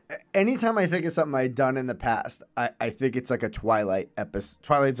swear, anytime I think of something I'd done in the past, I think it's like a Twilight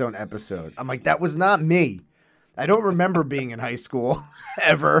Zone episode. I'm like, that was not me. I don't remember being in high school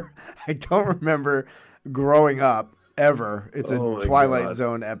ever. I don't remember growing up ever. It's a Twilight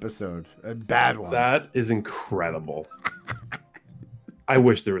Zone episode, a bad one. That is incredible. I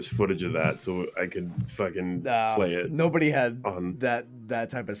wish there was footage of that so I could fucking play it. Nobody had that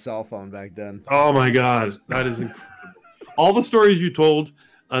type of cell phone back then. Oh my God, that is incredible. All the stories you told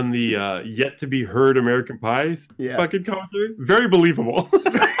on the yet to be heard American Pie fucking commentary, very believable.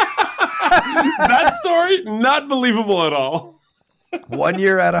 That story, not believable at all. 1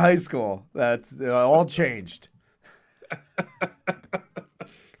 year out of high school. That's all changed.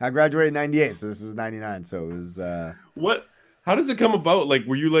 I graduated in 98, so this was 99. So it was What? How does it come about? Like,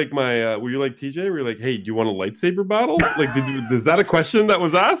 were you like were you like TJ? Were you like, hey, do you want a lightsaber battle? Like, is that a question that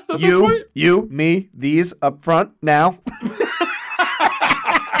was asked at that point? You, me, these up front now.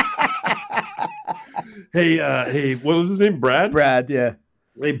 Hey, what was his name? Brad? Brad, yeah.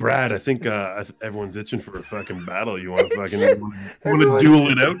 Hey, Brad, I think everyone's itching for a fucking battle. You want to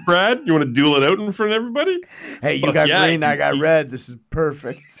duel it out, Brad? You want to duel it out in front of everybody? Hey, you got green, I got red. This is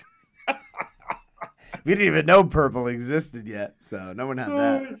perfect. We didn't even know purple existed yet, so no one had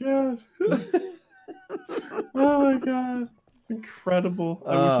that. Oh, my God. Oh, my God. It's incredible.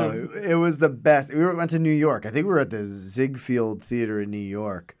 It was the best. We went to New York. I think we were at the Ziegfeld Theater in New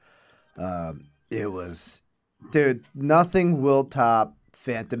York. It was, dude, nothing will top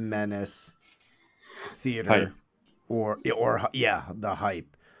Phantom Menace theater hype. or the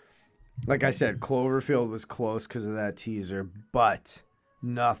hype. Like I said, Cloverfield was close because of that teaser, but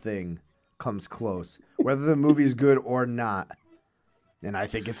nothing comes close. Whether the movie's good or not, and I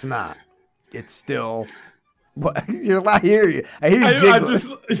think it's not. It's still. What? You're not hearing. I hear you giggling.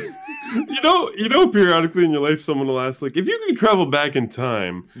 You know, periodically in your life, someone will ask, like, if you could travel back in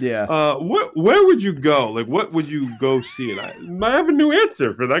time, where would you go? Like, what would you go see? And I have a new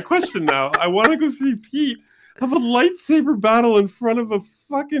answer for that question now. I want to go see Pete have a lightsaber battle in front of a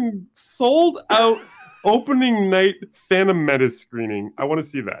fucking sold out opening night Phantom Menace screening. I want to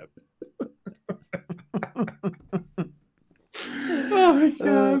see that. Oh my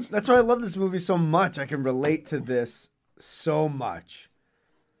God. That's why I love this movie so much. I can relate to this so much.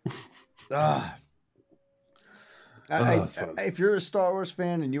 If you're a Star Wars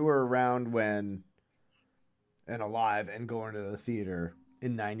fan and you were around when and alive and going to the theater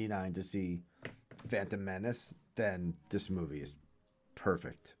in 99 to see Phantom Menace, then this movie is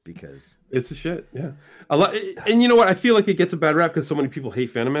perfect because it's a shit. Yeah. And you know what? I feel like it gets a bad rap because so many people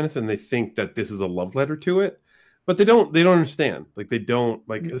hate Phantom Menace and they think that this is a love letter to it. But they don't understand. Like they don't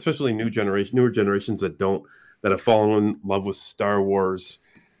like, especially newer generations that have fallen in love with Star Wars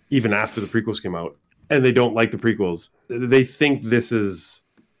even after the prequels came out, and they don't like the prequels. They think this is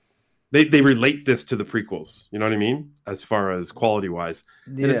they relate this to the prequels. You know what I mean? As far as quality wise,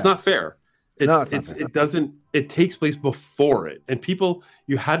 and it's not fair. It takes place before it, and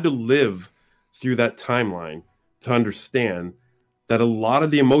you had to live through that timeline to understand that a lot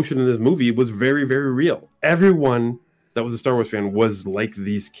of the emotion in this movie was very, very real. Everyone that was a Star Wars fan was like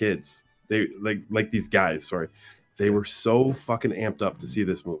these kids. They like these guys. Sorry, they were so fucking amped up to see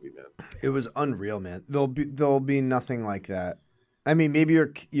this movie, man. It was unreal, man. There'll be nothing like that. I mean, maybe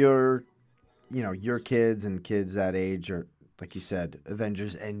your kids and kids that age, or like you said,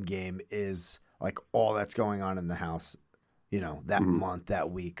 Avengers Endgame is like all that's going on in the house. That month,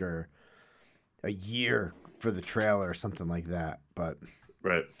 that week, or a year for the trailer or something like that. But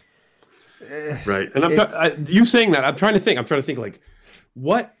right. And you saying that, I'm trying to think like,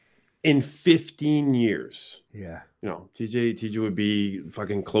 what in 15 years? Yeah. TJ would be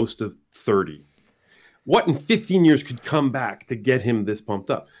fucking close to 30. What in 15 years could come back to get him this pumped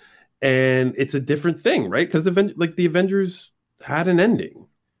up? And it's a different thing, right? Because the Avengers had an ending.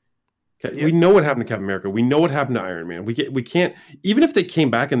 Okay, yeah. We know what happened to Captain America. We know what happened to Iron Man. We can't, even if they came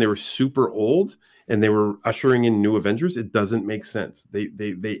back and they were super old and they were ushering in new Avengers, it doesn't make sense.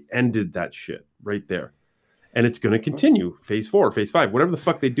 They ended that shit right there. And it's going to continue. Phase 4, Phase 5, whatever the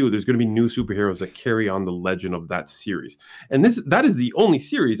fuck they do, there's going to be new superheroes that carry on the legend of that series. And that is the only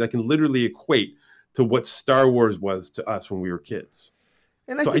series I can literally equate to what Star Wars was to us when we were kids.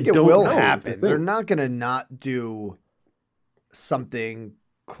 And I think it will happen. They're not going to not do something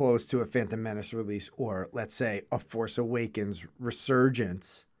close to a Phantom Menace release, or let's say a Force Awakens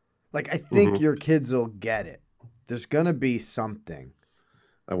resurgence. Like, I think your kids will get it. There's going to be something.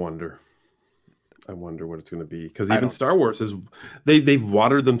 I wonder what it's going to be, because even Star Wars they've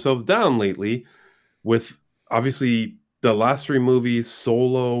watered themselves down lately with obviously the last 3 movies,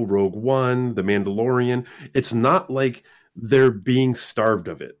 Solo, Rogue One, The Mandalorian. It's not like they're being starved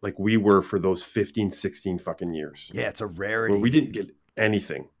of it like we were for those 15, 16 fucking years. Yeah, it's a rarity. Where we didn't get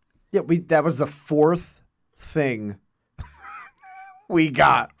anything. Yeah, that was the 4th thing we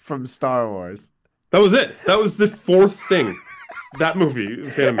got from Star Wars. That was it. That was the 4th thing. That movie,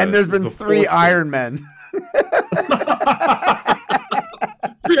 Phantom Menace, and there's been 3 Iron Men.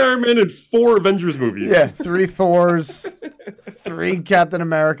 3 Iron Men and 4 Avengers movies. Yeah, 3 Thors, 3 Captain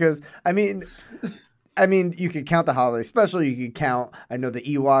Americas. I mean, you could count the holiday special. You could count. I know the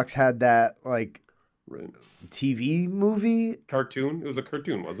Ewoks had that like TV movie. Cartoon? It was a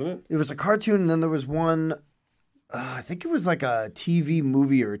cartoon, wasn't it? It was a cartoon, and then there was one. I think it was like a TV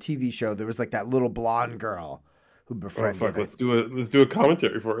movie or a TV show. There was like that little blonde girl who befriended. Oh fuck! Let's do a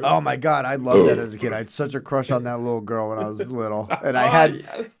commentary for it. Oh my god, I loved that as a kid. I had such a crush on that little girl when I was little, and I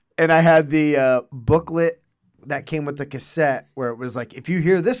had the booklet that came with the cassette where it was like, if you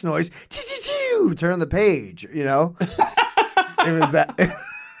hear this noise, turn the page. You know, it was that.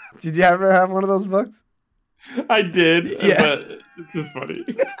 Did you ever have one of those books? I did. Yeah, but it's just funny.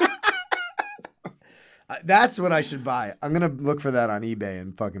 That's what I should buy. I'm gonna look for that on eBay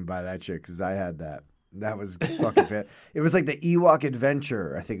and fucking buy that shit because I had that. That was fucking fit. It was like the Ewok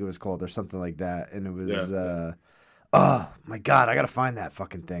Adventure, I think it was called, or something like that. And it was, oh my god, I gotta find that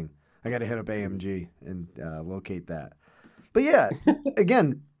fucking thing. I gotta hit up AMG and locate that. But yeah,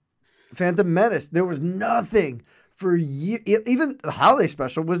 again, Phantom Menace. There was nothing for years. Even the holiday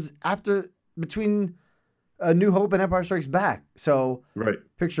special was between A New Hope and Empire Strikes Back. So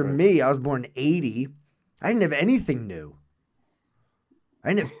picture me. I was born in '80. I didn't have anything new.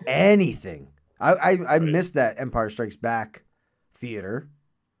 I didn't have anything. I missed that Empire Strikes Back theater.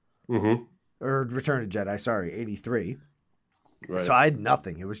 Mm-hmm. Or Return of the Jedi, sorry, 83. Right. So I had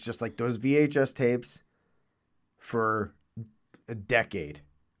nothing. It was just like those VHS tapes for a decade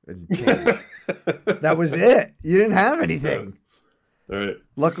and change. That was it. You didn't have anything. Right.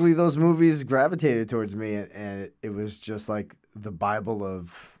 Luckily, those movies gravitated towards me, and it was just like the Bible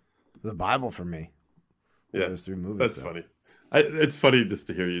for me. Yeah, those three movies. That's funny. It's funny just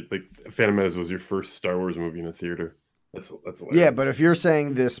to hear you. Like, Phantom Menace was your first Star Wars movie in a theater. That's hilarious. Yeah, but if you're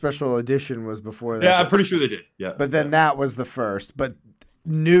saying the special edition was before that, yeah, I'm pretty sure they did. Yeah, but then that was the first. But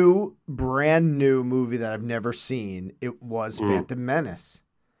brand new movie that I've never seen. It was Phantom Menace,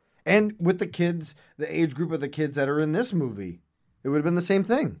 and with the kids, the age group of the kids that are in this movie, it would have been the same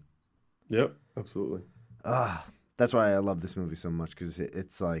thing. Yep, absolutely. That's why I love this movie so much because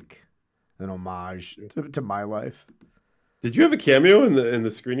it's like an homage to my life. Did you have a cameo in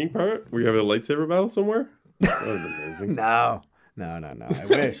the screening part where you have a lightsaber battle somewhere? That would have been amazing. No. I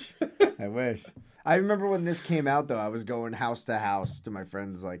wish. I wish. I remember when this came out, though, I was going house to house to my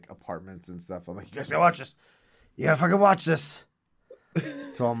friends' like apartments and stuff. I'm like, you guys gotta watch this. You gotta fucking watch this.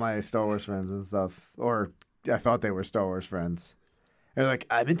 To all my Star Wars friends and stuff. Or I thought they were Star Wars friends. They're like,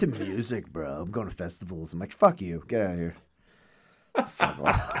 I'm into music, bro. I'm going to festivals. I'm like, fuck you. Get out of here. Fuck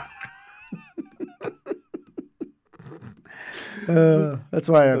off. That's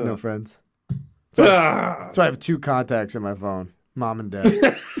why I have no friends. That's why I have 2 contacts in my phone. Mom and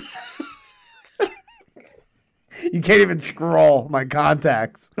Dad. You can't even scroll my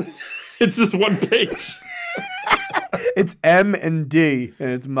contacts. It's just one page. It's M and D,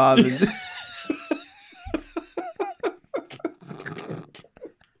 and it's Mom and Dad.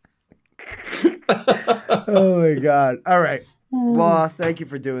 Oh my god. All right. Law, thank you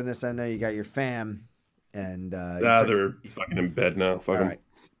for doing this. I know you got your fam. And they're fucking in bed now. Fuck them. Right.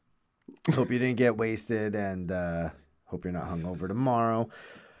 Hope you didn't get wasted, and hope you're not hungover tomorrow.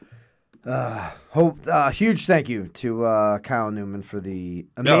 Huge thank you to Kyle Newman for the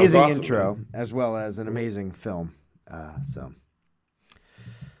amazing intro, man, as well as an amazing film.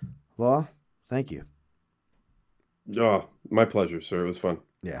 Law, thank you. Oh, my pleasure, sir. It was fun.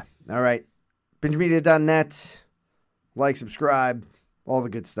 Yeah. All right. BingeMedia.net. Like, subscribe, all the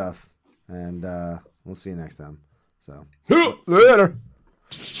good stuff, and we'll see you next time. So, later.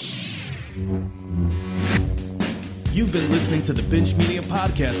 You've been listening to the Binge Media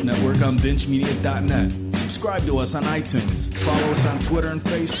Podcast Network on BingeMedia.net. Subscribe to us on iTunes. Follow us on Twitter and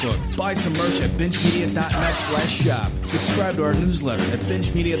Facebook. Buy some merch at BingeMedia.net/shop. Subscribe to our newsletter at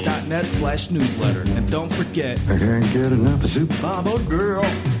BingeMedia.net/newsletter. And don't forget, I can't get enough of soup. Mama girl.